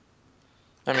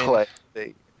clay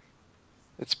figures.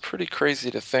 It's pretty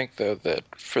crazy to think, though, that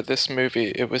for this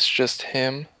movie, it was just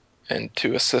him and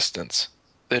 2 assistants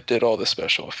that did all the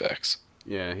special effects.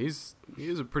 Yeah, he's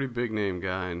a pretty big name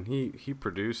guy, and he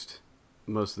produced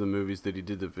most of the movies that he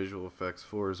did the visual effects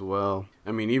for as well.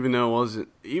 I mean, even though it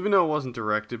wasn't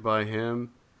directed by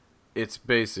him, it's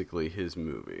basically his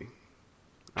movie.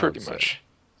 Pretty much.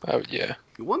 Yeah.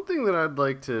 One thing that I'd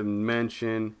like to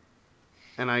mention,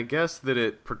 and I guess that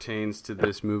it pertains to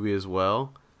this movie as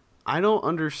well, I don't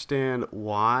understand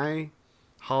why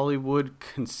Hollywood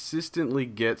consistently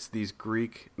gets these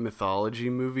Greek mythology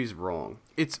movies wrong.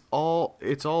 It's all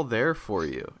there for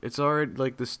you. It's already,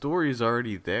 the story is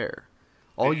already there.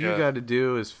 All you got to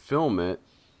do is film it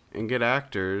and get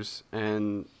actors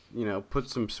and, put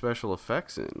some special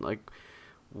effects in.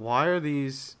 Why are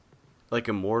these,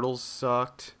 Immortals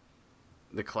sucked,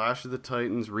 the Clash of the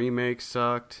Titans remake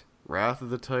sucked, Wrath of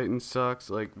the Titans sucks.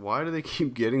 Why do they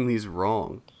keep getting these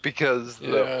wrong? Because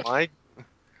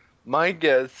my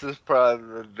guess is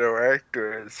probably the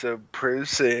director is so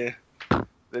prissy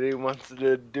that he wants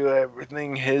to do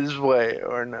everything his way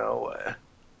or no way.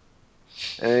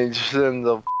 And he just ends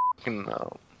up f***ing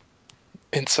up.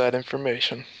 Inside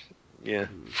information. Yeah.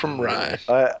 From Ryan.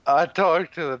 I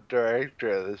talked to the director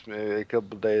of this movie a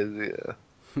couple days ago.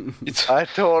 I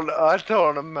told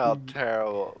him how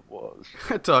terrible it was.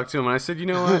 I talked to him and I said, you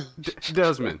know what,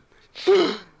 Desmond,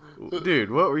 dude,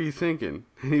 what were you thinking?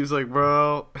 And he was like,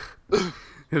 bro, it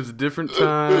was a different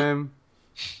time.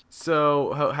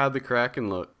 So, how'd the Kraken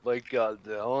look? Like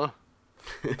Godzilla.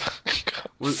 It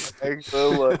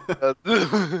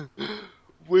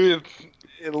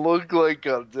looked like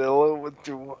Godzilla with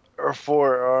 2 or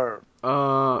 4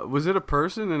 arms. Was it a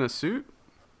person in a suit?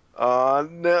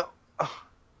 No.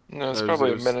 No, it's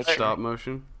probably a miniature. Stop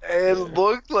motion? It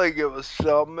looked like it was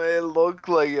something. It looked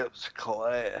like it was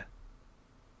clay.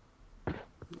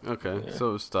 Okay,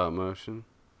 so it was stop motion.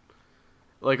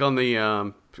 On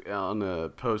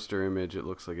the poster image, it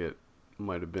looks like it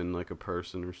might have been a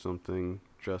person or something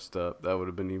dressed up. That would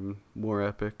have been even more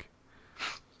epic.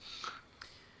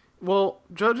 Well,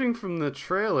 judging from the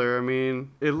trailer, I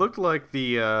mean, it looked like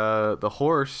the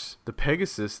horse, the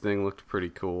Pegasus thing looked pretty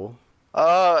cool.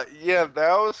 Yeah,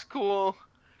 that was cool.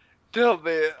 Till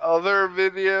the other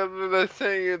video that I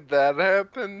sent you, that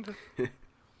happened.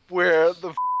 Where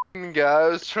the guy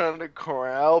was trying to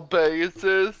corral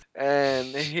Pegasus,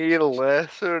 and he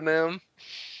lassoed him,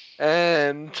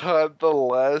 and tied the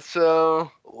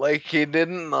lasso, he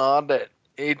didn't knot it.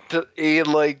 He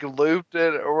looped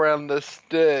it around the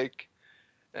stick,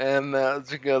 and that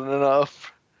was good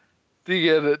enough to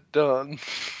get it done.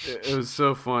 It was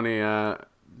so funny.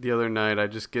 The other night,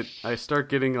 I start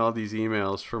getting all these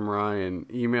emails from Ryan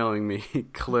emailing me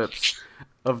clips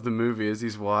of the movie as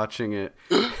he's watching it,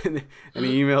 and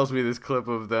he emails me this clip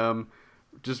of them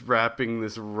just wrapping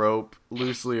this rope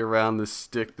loosely around this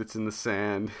stick that's in the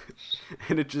sand,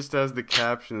 and it just has the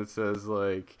caption that says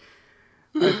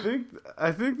I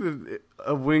think that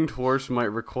a winged horse might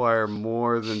require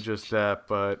more than just that,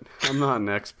 but I'm not an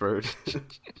expert.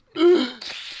 It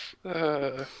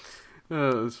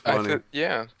was funny.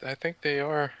 I think they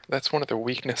are. That's one of their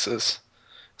weaknesses.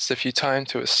 So if you tie them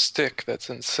to a stick that's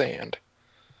in sand,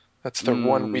 that's their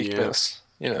one weakness.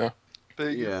 You know.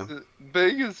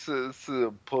 Vegas is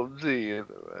a PUBG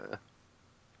anyway.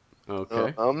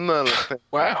 Okay. I'm not a fan.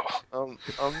 Wow. I'm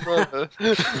not a.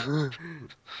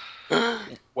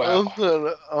 Wow.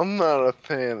 I'm not a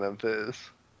fan of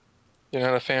his. You're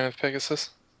not a fan of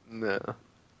Pegasus? No.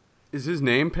 Is his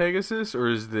name Pegasus, or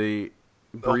is the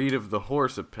breed of the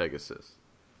horse a Pegasus?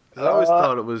 I always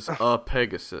thought it was a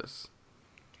Pegasus.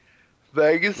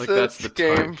 Pegasus Like that's the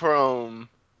came type. from.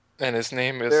 And his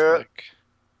name is like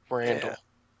Randall.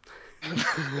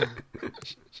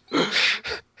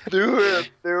 There were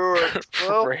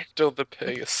 12. Randall the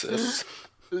Pegasus.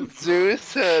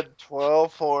 Zeus had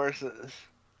 12 horses,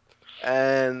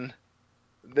 and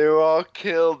they were all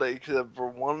killed except for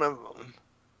one of them.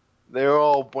 They were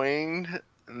all winged,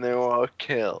 and they were all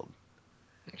killed,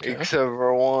 except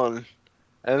for one.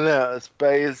 And that was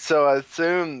Pegasus, so I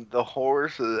assumed the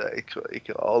horse is actually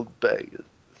called Pegasus.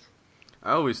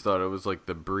 I always thought it was like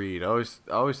the breed. I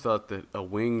always thought that a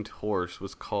winged horse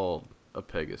was called a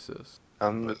Pegasus.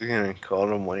 I'm just gonna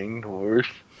call him winged horse.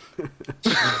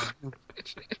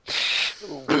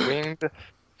 Winged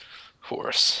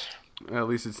horse. At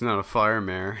least it's not a fire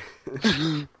mare.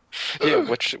 Yeah,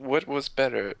 what was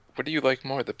better? What do you like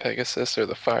more, the Pegasus or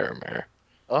the Fire Mare?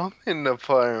 I'm in the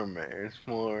fire mares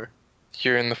more.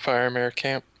 You're in the Fire Mare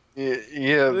camp?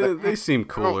 Yeah, They seem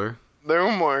cooler.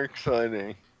 They're more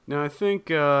exciting. Now I think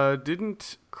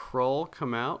didn't Krull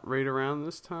come out right around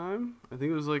this time? I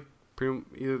think it was like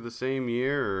either the same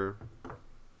year or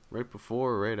right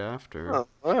before or right after. Oh,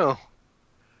 well,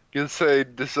 guess they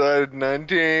decided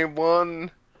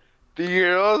 1981, the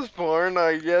year I was born,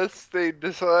 I guess they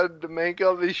decided to make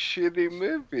all these shitty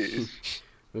movies.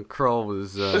 The Krull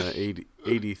was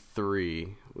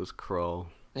 83 was Krull.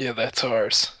 Yeah, that's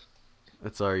ours.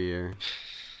 That's our year.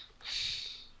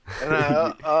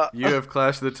 And you have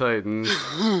Clash of the Titans.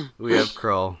 We have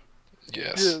Krull.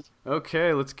 Yes.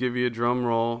 Okay, let's give you a drum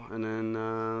roll, and then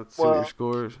let's see what your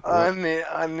scores. I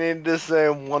need to say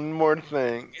one more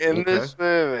thing. In this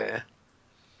movie,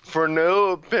 for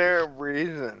no apparent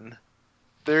reason,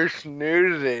 there's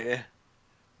nudity.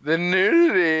 The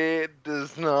nudity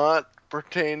does not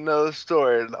pertain to the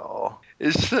story at all.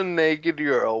 It's a naked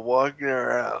girl walking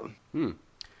around.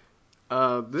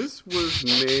 This was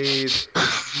made.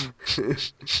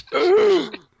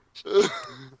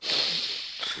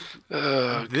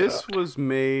 This was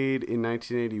made in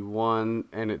 1981,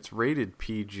 and it's rated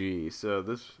PG. So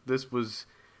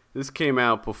this came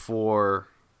out before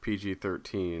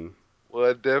PG-13. Well,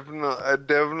 I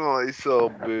definitely saw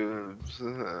boobs.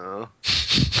 So.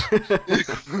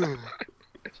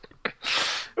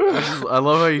 I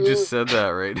love how you just said that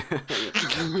right now.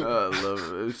 I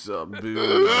love it. Saw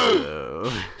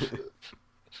boobs.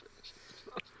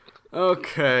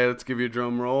 Okay, let's give you a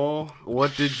drum roll.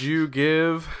 What did you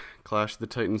give Clash of the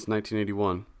Titans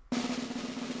 1981?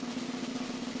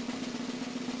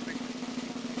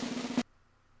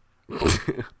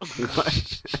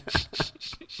 What?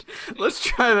 Let's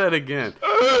try that again.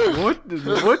 What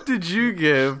did you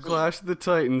give Clash of the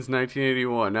Titans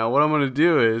 1981? Now what I'm going to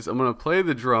do is I'm going to play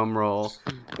the drum roll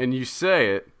and you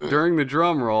say it during the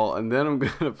drum roll, and then I'm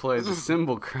going to play the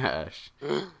cymbal crash.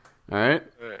 All right?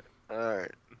 All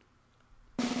right.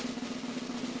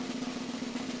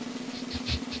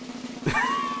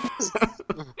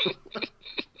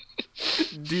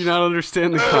 Do you not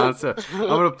understand the concept? I'm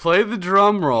going to play the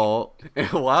drum roll, and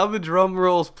while the drum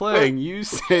roll's playing, you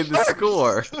say the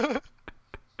score.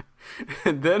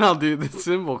 And then I'll do the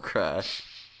cymbal crash.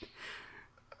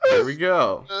 Here we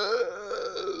go.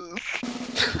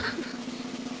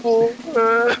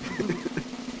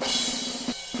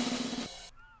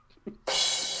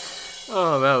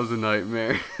 Oh, that was a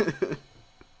nightmare.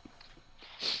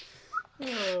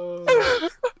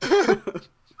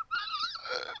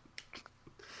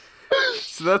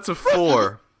 So that's a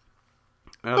 4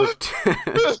 out of 10.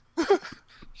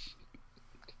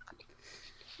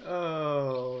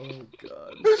 Oh,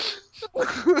 God.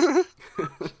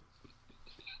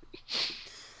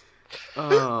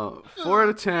 4 out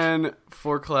of 10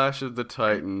 for Clash of the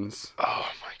Titans. Oh,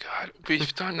 my God.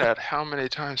 We've done that how many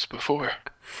times before?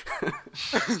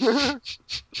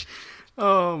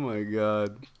 Oh, my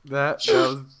God. That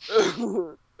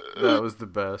was the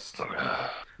best.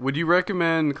 Would you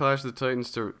recommend Clash of the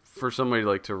Titans for somebody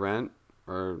like to rent,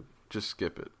 or just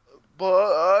skip it?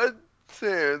 But I'd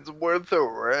say it's worth a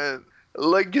rent.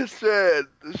 like I said,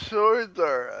 the story's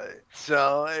alright.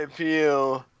 So if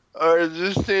you are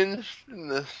just interested in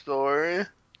the story,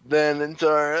 then it's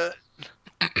alright.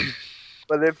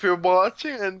 But if you're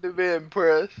watching and to be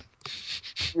impressed,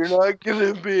 you're not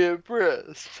gonna be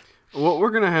impressed. What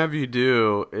we're going to have you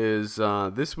do is,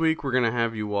 this week we're going to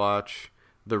have you watch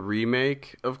the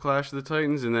remake of Clash of the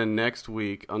Titans, and then next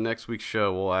week, on next week's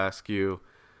show, we'll ask you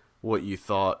what you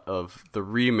thought of the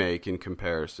remake in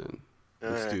comparison.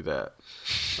 Let's do that.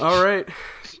 All right.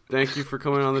 Thank you for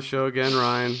coming on the show again,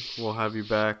 Ryan. We'll have you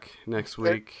back next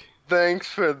week. Thanks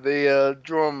for the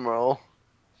drum roll.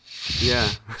 Yeah,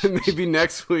 maybe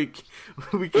next week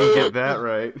we can get that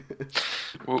right.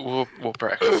 We'll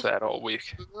practice that all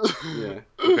week. Yeah.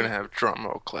 We're going to have drum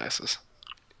roll classes.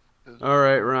 All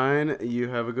right, Ryan, you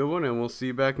have a good one, and we'll see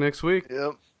you back next week.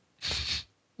 Yep.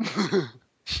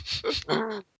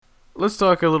 Let's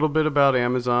talk a little bit about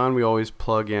Amazon. We always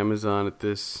plug Amazon at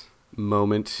this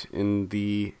moment in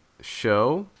the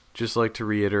show. Just like to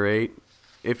reiterate,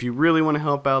 if you really want to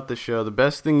help out the show, the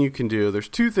best thing you can do, there's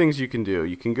two things you can do.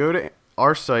 You can go to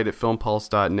our site at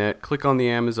filmpulse.net, click on the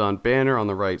Amazon banner on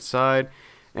the right side,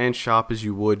 and shop as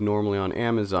you would normally on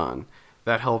Amazon.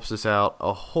 That helps us out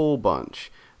a whole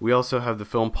bunch. We also have the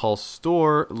Film Pulse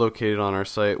store located on our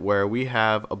site where we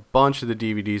have a bunch of the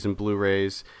DVDs and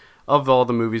Blu-rays of all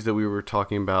the movies that we were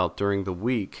talking about during the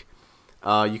week.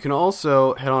 You can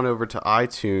also head on over to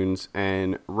iTunes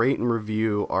and rate and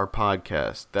review our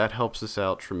podcast. That helps us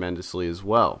out tremendously as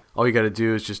well. All you got to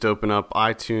do is just open up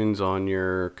iTunes on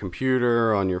your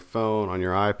computer, on your phone, on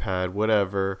your iPad,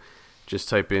 whatever. Just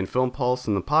type in Film Pulse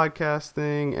in the podcast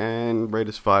thing and rate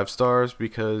us 5 stars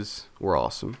because we're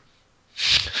awesome.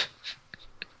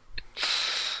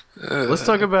 Let's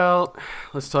talk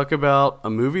about a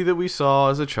movie that we saw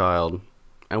as a child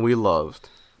and we loved.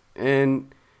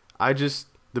 And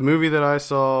the movie that I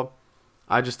saw,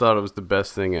 I just thought it was the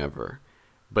best thing ever.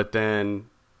 But then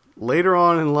later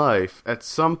on in life, at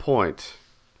some point,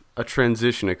 a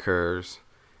transition occurs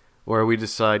where we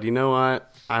decide, you know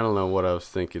what? I don't know what I was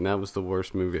thinking. That was the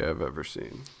worst movie I've ever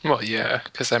seen. Well, yeah,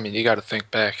 because, I mean, you got to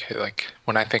think back. Like,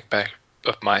 when I think back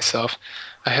of myself,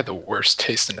 I had the worst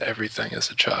taste in everything as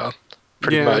a child.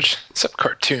 Pretty much, except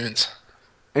cartoons.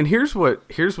 And here's what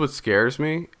scares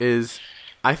me is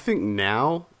I think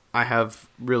now I have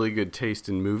really good taste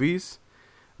in movies,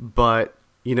 but,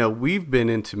 you know, we've been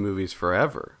into movies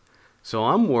forever. So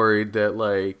I'm worried that,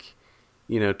 like,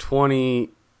 you know,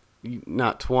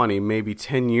 maybe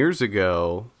 10 years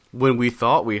ago, when we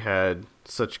thought we had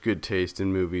such good taste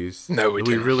in movies,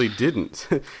 we really didn't.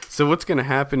 So what's going to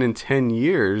happen in 10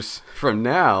 years from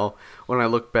now when I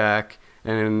look back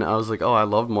and I was like, oh, I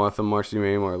love Martha, Marcy,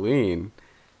 May, Marlene.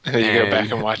 And then you go back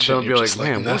and watch it and you're just like,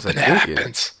 man, what was I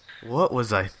thinking? What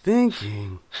was I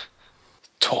thinking?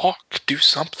 Talk, do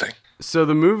something. So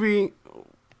the movie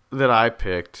that I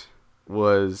picked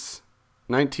was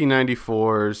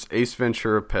 1994's Ace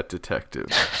Ventura: Pet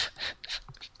Detective.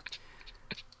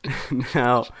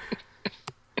 Now,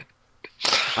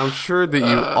 I'm sure that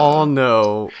you all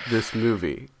know this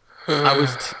movie.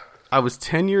 I was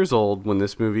 10 years old when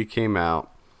this movie came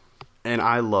out, and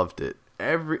I loved it.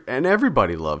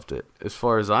 Everybody loved it, as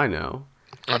far as I know.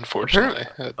 Unfortunately,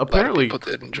 apparently people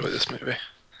did enjoy this movie.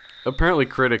 Apparently,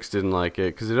 critics didn't like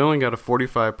it because it only got a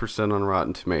 45% on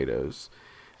Rotten Tomatoes.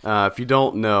 If you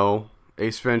don't know,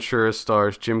 Ace Ventura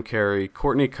stars Jim Carrey,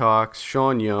 Courtney Cox,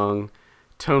 Sean Young,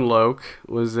 Tone Loc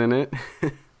was in it,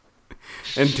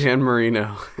 and Dan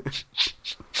Marino.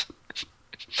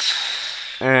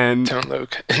 And Tone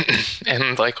Loc,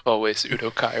 and like always,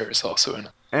 Udo Kier is also in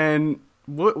it. And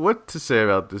what to say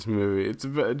about this movie? It's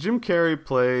Jim Carrey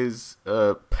plays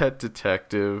a pet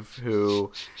detective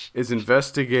who is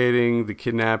investigating the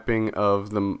kidnapping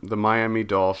of the Miami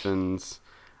Dolphins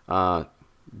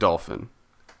dolphin,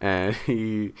 and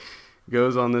he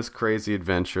goes on this crazy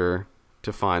adventure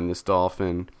to find this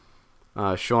dolphin.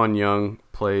 Sean Young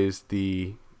plays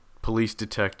the police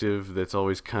detective that's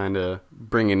always kind of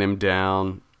bringing him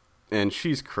down, and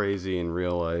she's crazy in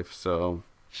real life, so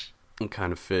it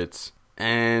kind of fits.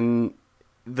 And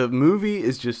the movie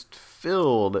is just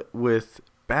filled with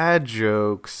bad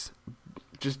jokes,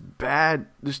 just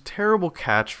terrible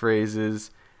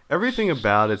catchphrases. Everything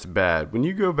about it's bad. When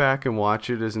you go back and watch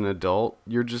it as an adult,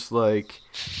 you're just like,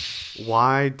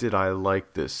 why did I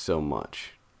like this so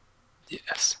much?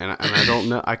 Yes. And I don't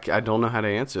know. I don't know how to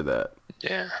answer that.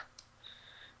 Yeah.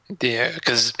 Yeah,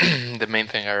 because the main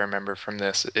thing I remember from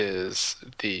this is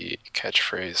the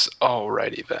catchphrase,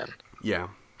 "Alrighty then." Yeah.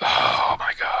 Oh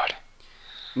my god.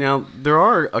 Now, there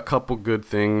are a couple good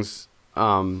things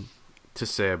to to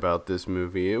say about this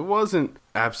movie. It wasn't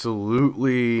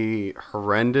absolutely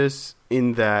horrendous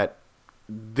in that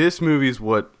this movie is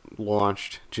what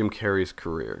launched Jim Carrey's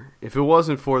career. If it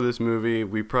wasn't for this movie,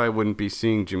 we probably wouldn't be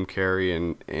seeing Jim Carrey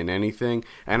in anything.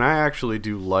 And I actually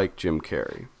do like Jim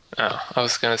Carrey. Oh, I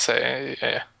was gonna say,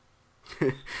 yeah. I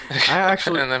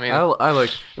actually, I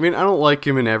don't like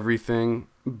him in everything,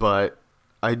 but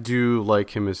I do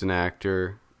like him as an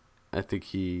actor. I think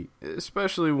he,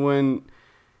 especially when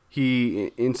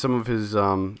he, in some of his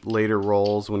later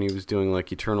roles, when he was doing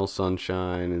like Eternal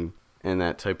Sunshine and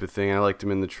that type of thing, I liked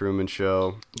him in The Truman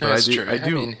Show. But That's true. I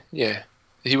mean, yeah,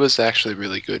 he was actually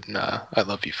really good in I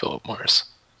Love You, Philip Morris.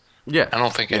 Yeah, I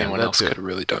don't think anyone else could have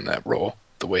really done that role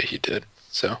the way he did.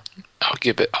 So I'll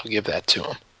give that to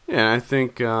him. Yeah, I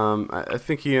think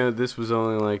he this was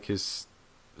only like his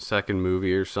second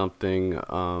movie or something.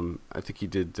 I think he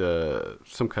did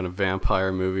some kind of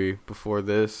vampire movie before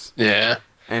this. Yeah,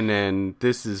 and then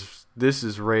this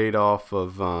is right off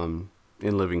of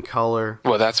In Living Color.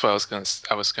 Well, that's why I was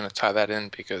gonna tie that in,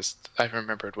 because I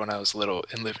remembered when I was little,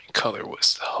 In Living Color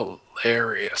was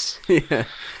hilarious. Yeah,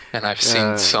 and I've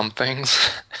seen some things,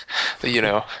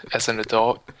 as an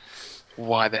adult.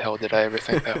 Why the hell did I ever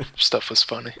think that stuff was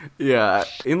funny? Yeah,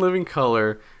 In Living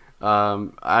Color,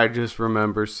 I just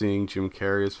remember seeing Jim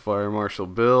Carrey as Fire Marshal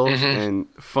Bill and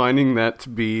finding that to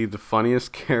be the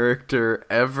funniest character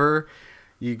ever.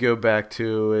 You go back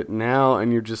to it now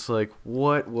and you're just like,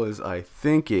 what was I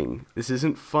thinking? This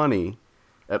isn't funny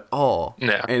at all.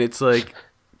 No. And it's like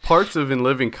parts of In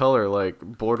Living Color like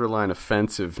borderline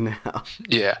offensive now.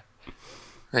 Yeah.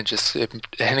 And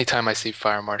anytime I see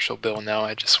Fire Marshal Bill now,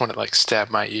 I just want to like stab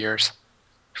my ears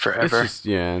forever. It's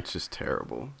just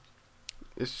terrible.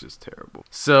 It's just terrible.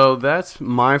 So that's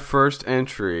my first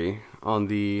entry on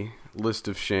the list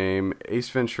of shame. Ace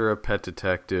Ventura: Pet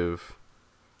Detective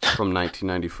from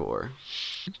 1994.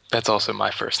 That's also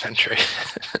my first entry.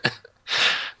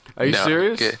 Are you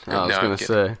serious? I was going to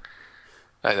say.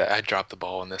 I dropped the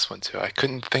ball on this one too. I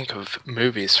couldn't think of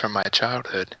movies from my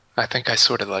childhood. I think I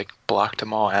sort of like blocked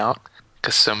them all out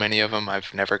because so many of them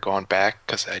I've never gone back,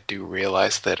 because I do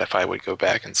realize that if I would go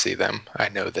back and see them, I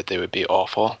know that they would be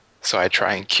awful. So I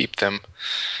try and keep them.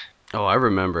 Oh, I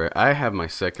remember. I have my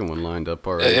second one lined up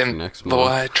already for next month. Well,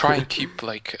 I try and keep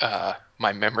like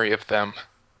my memory of them.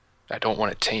 I don't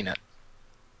want to taint it.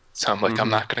 So I'm like, I'm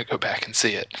not going to go back and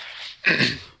see it.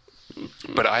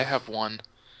 But I have one,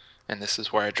 and this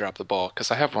is where I dropped the ball, because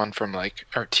I have one from like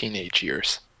our teenage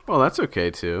years. Well, that's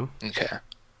okay too. Okay.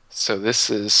 So this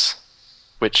is,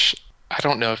 which I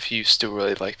don't know if you still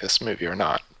really like this movie or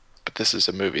not, but this is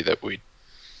a movie that we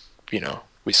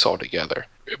saw together.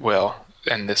 Well,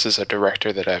 and this is a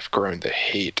director that I've grown to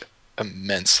hate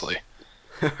immensely.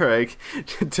 All right.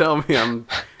 Tell me, I'm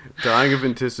dying of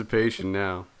anticipation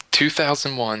now.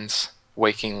 2001's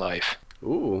Waking Life.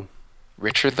 Ooh.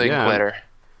 Richard Linklater,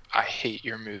 I hate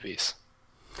your movies.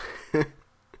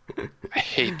 I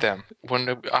hate them.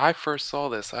 When I first saw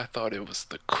this, I thought it was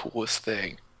the coolest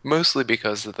thing. Mostly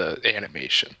because of the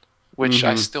animation, which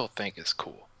I still think is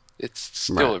cool. It's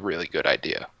still a really good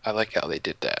idea. I like how they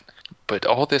did that. But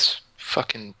all this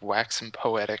fucking waxing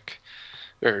poetic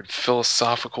or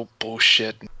philosophical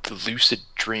bullshit, the lucid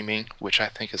dreaming, which I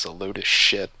think is a load of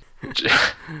shit.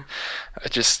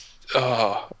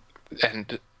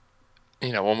 And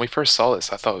when we first saw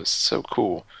this, I thought it was so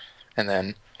cool. And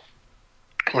then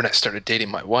when I started dating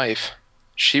my wife,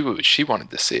 she wanted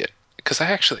to see it, because I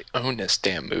actually own this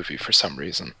damn movie for some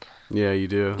reason. Yeah, you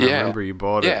do. I remember you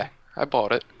bought it. Yeah, I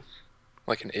bought it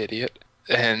like an idiot.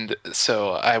 And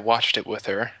so I watched it with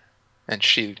her, and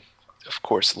she, of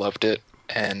course, loved it.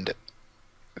 And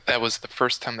that was the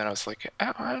first time that I was like,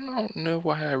 I don't know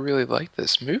why I really like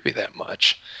this movie that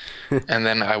much. And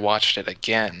then I watched it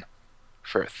again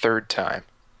for a third time,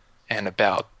 and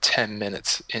about 10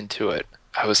 minutes into it,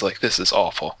 I was like, this is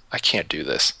awful. I can't do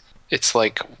this. It's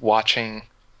like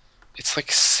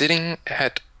sitting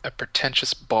at a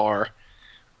pretentious bar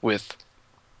with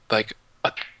like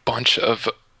a bunch of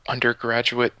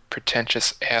undergraduate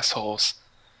pretentious assholes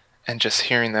and just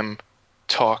hearing them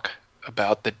talk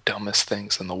about the dumbest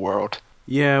things in the world.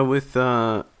 Yeah, with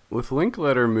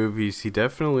Linklater movies, he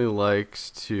definitely likes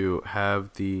to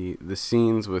have the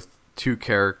scenes with two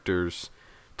characters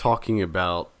talking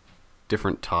about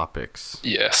different topics.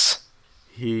 Yes.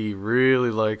 He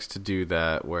really likes to do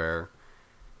that, where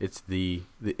it's the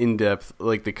in-depth,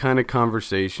 like the kind of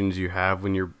conversations you have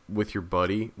when you're with your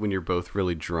buddy when you're both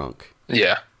really drunk.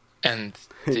 Yeah. And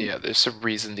there's a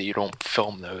reason that you don't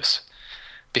film those.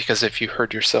 Because if you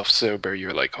heard yourself sober,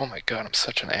 you're like, oh my god, I'm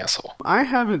such an asshole. I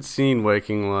haven't seen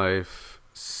Waking Life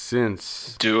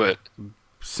since... Do it.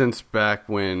 since back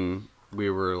when we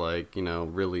were like,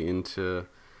 really into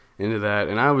that,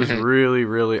 and I was really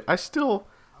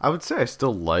I would say I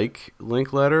still like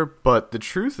Linklater, but the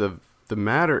truth of the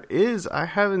matter is I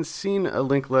haven't seen a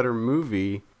Linklater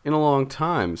movie in a long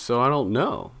time, so I don't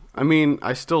know. I mean,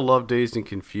 I still love Dazed and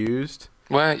Confused.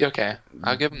 Well, okay,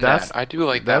 I'll give him that. I do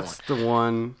like that one. That's the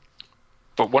one.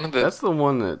 But that's the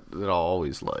one that I'll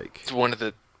always like. One of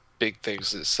the big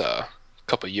things is a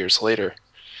couple of years later,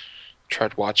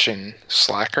 tried watching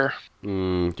Slacker.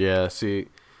 Yeah, see,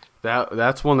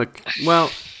 that's one that.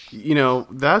 Well,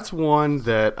 that's one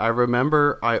that I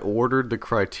remember. I ordered the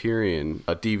Criterion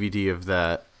a DVD of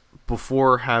that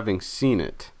before having seen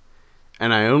it.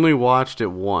 And I only watched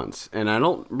it once, and I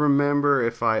don't remember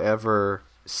if I ever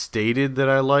stated that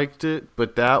I liked it,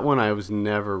 but that one I was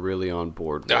never really on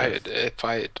board with.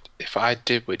 If I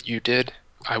did what you did,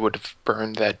 I would have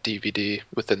burned that DVD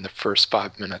within the first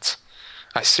 5 minutes.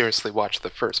 I seriously watched the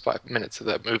first 5 minutes of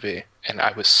that movie, and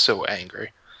I was so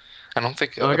angry. I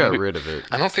got rid of it.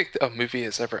 I don't think a movie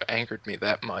has ever angered me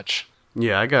that much.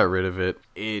 Yeah, I got rid of it.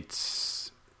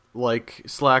 It's like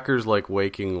Slacker's like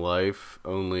Waking Life,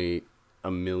 only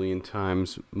a million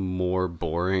times more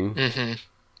boring. Mm-hmm.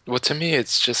 Well, to me,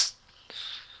 it's just,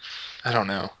 I don't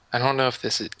know. I don't know if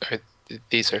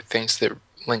these are things that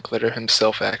Linklater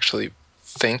himself actually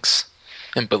thinks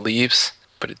and believes,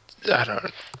 but I don't know.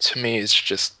 To me, it's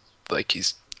just like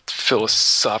he's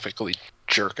philosophically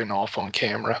jerking off on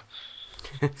camera.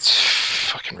 It's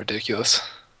fucking ridiculous.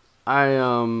 I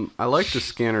like The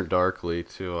Scanner Darkly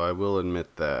too. I will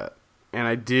admit that. And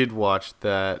I did watch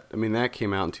that. I mean, that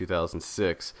came out in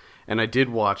 2006. And I did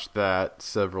watch that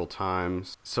several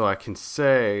times. So I can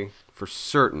say for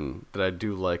certain that I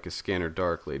do like A Scanner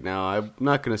Darkly. Now, I'm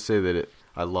not going to say that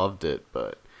I loved it,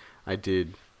 but I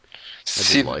did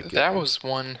like it. That was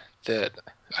one that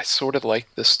I sort of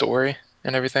liked the story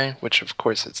and everything, which of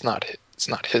course it's not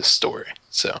his story.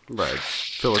 So right.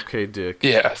 Philip K. Dick.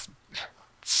 Yeah.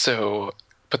 So,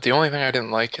 but the only thing I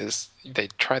didn't like is they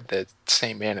tried the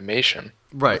same animation.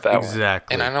 Right,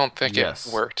 exactly. And I don't think it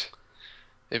worked.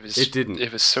 It didn't.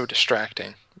 It was so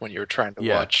distracting when you were trying to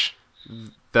watch.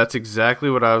 That's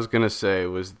exactly what I was going to say,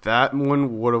 was that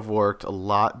one would have worked a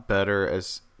lot better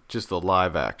as just the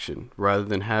live action, rather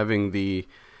than having the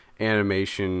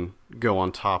animation go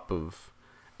on top of.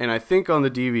 And I think on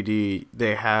the DVD,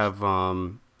 they have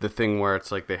the thing where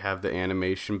it's like they have the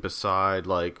animation beside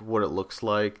like what it looks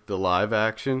like, the live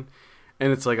action.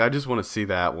 And it's like, I just want to see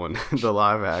that one, the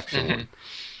live action one.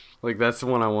 Like, that's the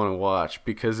one I want to watch,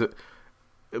 because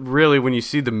really, when you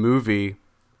see the movie,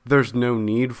 there's no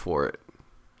need for it.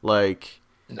 Like,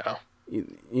 no.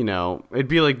 It'd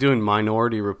be like doing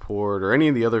Minority Report or any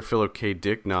of the other Philip K.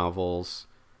 Dick novels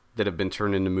that have been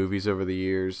turned into movies over the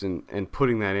years, and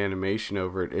putting that animation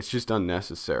over it, it's just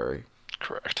unnecessary.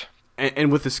 Correct.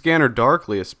 And with The Scanner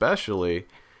Darkly especially,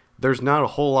 there's not a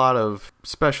whole lot of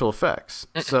special effects.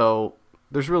 So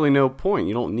there's really no point.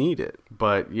 You don't need it.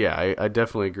 But yeah, I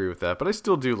definitely agree with that. But I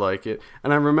still do like it.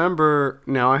 And I remember,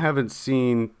 now I haven't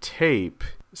seen Tape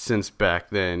since back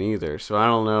then either. So I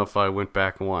don't know if I went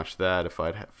back and watched that, if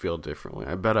I'd feel differently.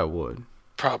 I bet I would.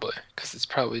 Probably. Because it's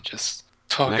probably just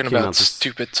talking about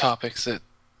stupid topics that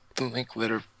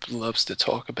Linklater loves to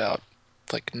talk about.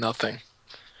 Like nothing.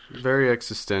 Very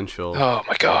existential. Oh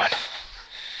my god.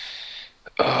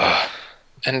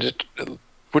 And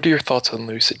what are your thoughts on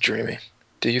lucid dreaming?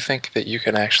 Do you think that you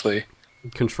can actually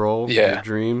control your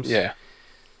dreams? Yeah.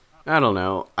 I don't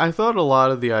know. I thought a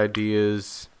lot of the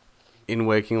ideas in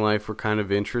Waking Life were kind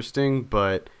of interesting,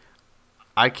 but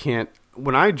I can't.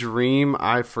 When I dream,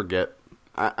 I forget.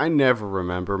 I never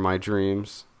remember my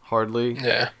dreams, hardly.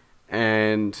 Yeah.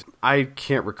 And I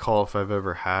can't recall if I've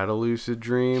ever had a lucid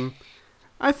dream.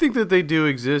 I think that they do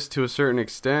exist to a certain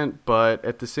extent, but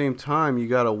at the same time, you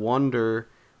gotta wonder,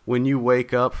 when you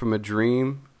wake up from a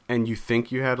dream and you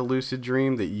think you had a lucid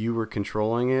dream, that you were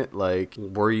controlling it, like,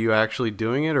 were you actually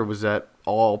doing it, or was that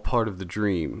all part of the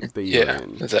dream that you were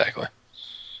in? Yeah, exactly.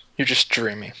 You're just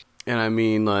dreaming. And I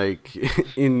mean, like,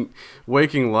 in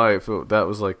Waking Life, that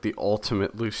was like the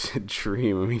ultimate lucid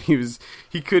dream. I mean,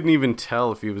 he couldn't even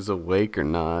tell if he was awake or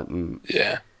not. And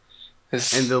yeah.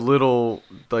 And the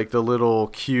little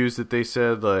cues that they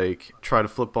said, like, try to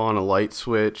flip on a light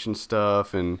switch and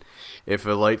stuff, and if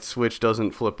a light switch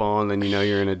doesn't flip on, then you know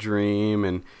you're in a dream,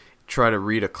 and try to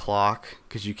read a clock,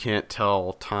 because you can't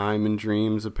tell time in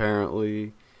dreams,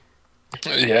 apparently.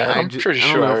 Yeah, I'm pretty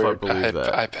sure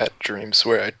I've had dreams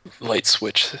where light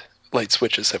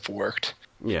switches have worked.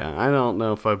 Yeah, I don't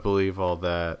know if I believe all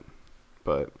that,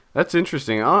 but that's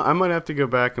interesting. I might have to go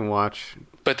back and watch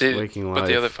Waking Life. But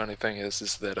the other funny thing is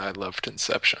that I loved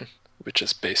Inception, which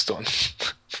is based on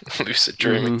lucid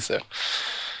dreaming, so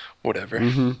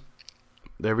whatever.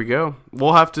 There we go.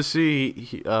 We'll have to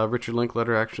see. Richard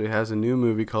Linklater actually has a new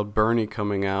movie called Bernie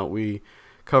coming out. We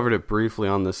covered it briefly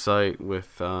on the site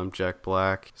with Jack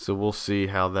Black, so we'll see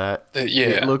how that.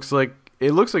 It looks like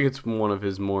it's one of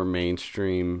his more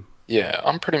mainstream. Yeah,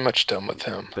 I'm pretty much done with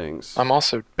him. Things. I'm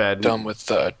also done with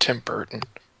Tim Burton.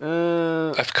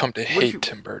 I've come to hate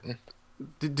Tim Burton.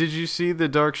 Did you see the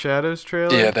Dark Shadows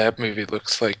trailer? Yeah, that movie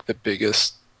looks like the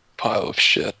biggest pile of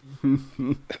shit.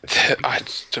 I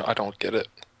don't get it.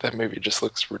 That movie just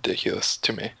looks ridiculous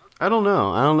to me. I don't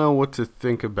know what to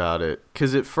think about it.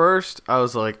 Because at first, I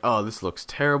was like, oh, this looks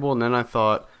terrible. And then I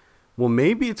thought, well,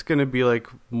 maybe it's going to be like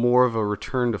more of a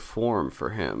return to form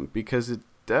for him. Because it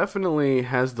definitely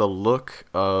has the look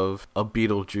of a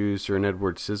Beetlejuice or an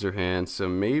Edward Scissorhands. So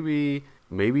maybe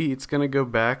it's going to go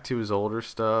back to his older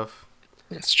stuff.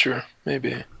 That's true.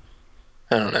 Maybe.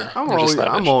 I don't know.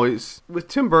 I'm always with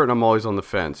Tim Burton. I'm always on the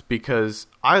fence because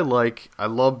I love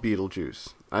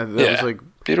Beetlejuice. That was like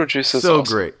Beetlejuice is so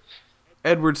awesome. great.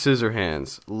 Edward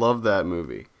Scissorhands, love that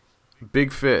movie.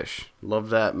 Big Fish, love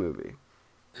that movie.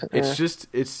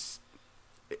 It's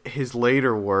his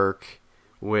later work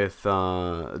with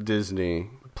Disney.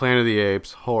 Planet of the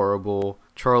Apes, horrible.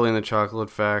 Charlie and the Chocolate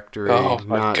Factory. Oh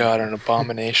my god, an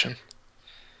abomination.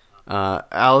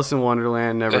 Alice in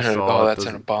Wonderland, never saw it. Oh, that's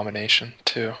an abomination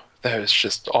too. That is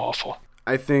just awful.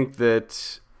 I think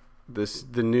that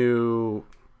the new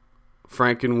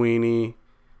Frankenweenie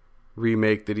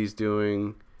remake that he's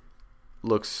doing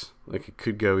looks like it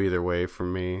could go either way for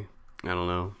me. I don't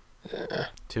know. Yeah.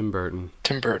 Tim Burton.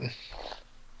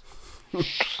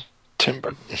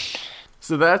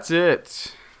 So that's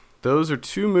it. Those are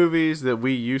two movies that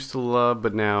we used to love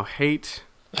but now hate.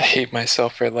 I hate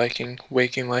myself for liking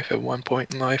Waking Life at one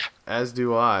point in life. As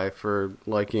do I for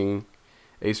liking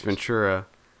Ace Ventura.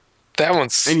 That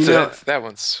one's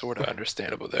sort of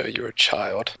understandable though. You were a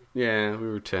child. Yeah, we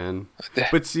were 10.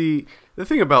 But see, the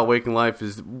thing about Waking Life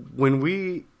is when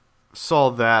we saw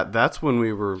that's when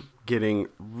we were getting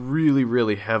really,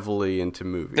 really heavily into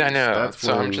movies. I know.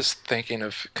 I'm just thinking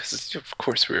of, because of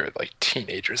course we were like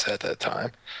teenagers at that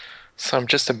time. So I'm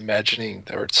just imagining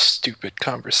our stupid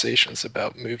conversations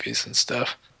about movies and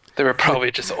stuff. They were probably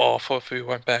just awful if we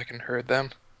went back and heard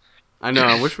them. I know.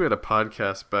 I wish we had a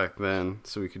podcast back then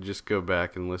so we could just go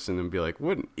back and listen and be like,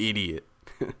 what an idiot.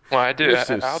 Well, I do.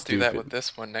 I'll do that with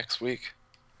this one next week.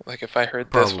 Like, if I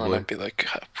heard this one, I'd be like,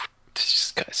 God,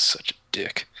 this guy's such a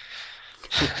dick.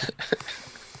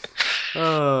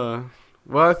 Well,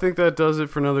 I think that does it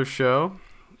for another show.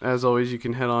 As always, you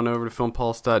can head on over to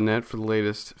filmpulse.net for the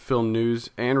latest film news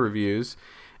and reviews.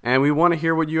 And we want to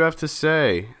hear what you have to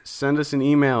say. Send us an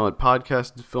email at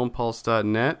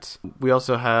podcast@filmpulse.net. We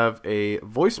also have a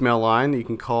voicemail line that you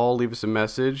can call, leave us a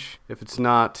message. If it's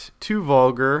not too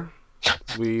vulgar,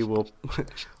 we'll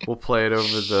play it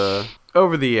over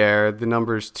the air. The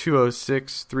number is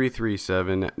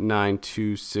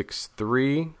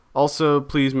 206-337-9263. Also,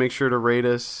 please make sure to rate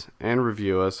us and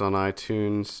review us on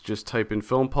iTunes. Just type in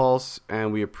Film Pulse,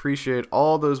 and we appreciate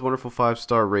all those wonderful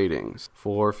 5-star ratings.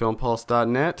 For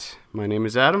filmpulse.net, my name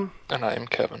is Adam. And I am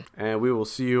Kevin. And we will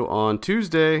see you on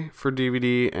Tuesday for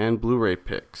DVD and Blu-ray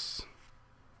picks.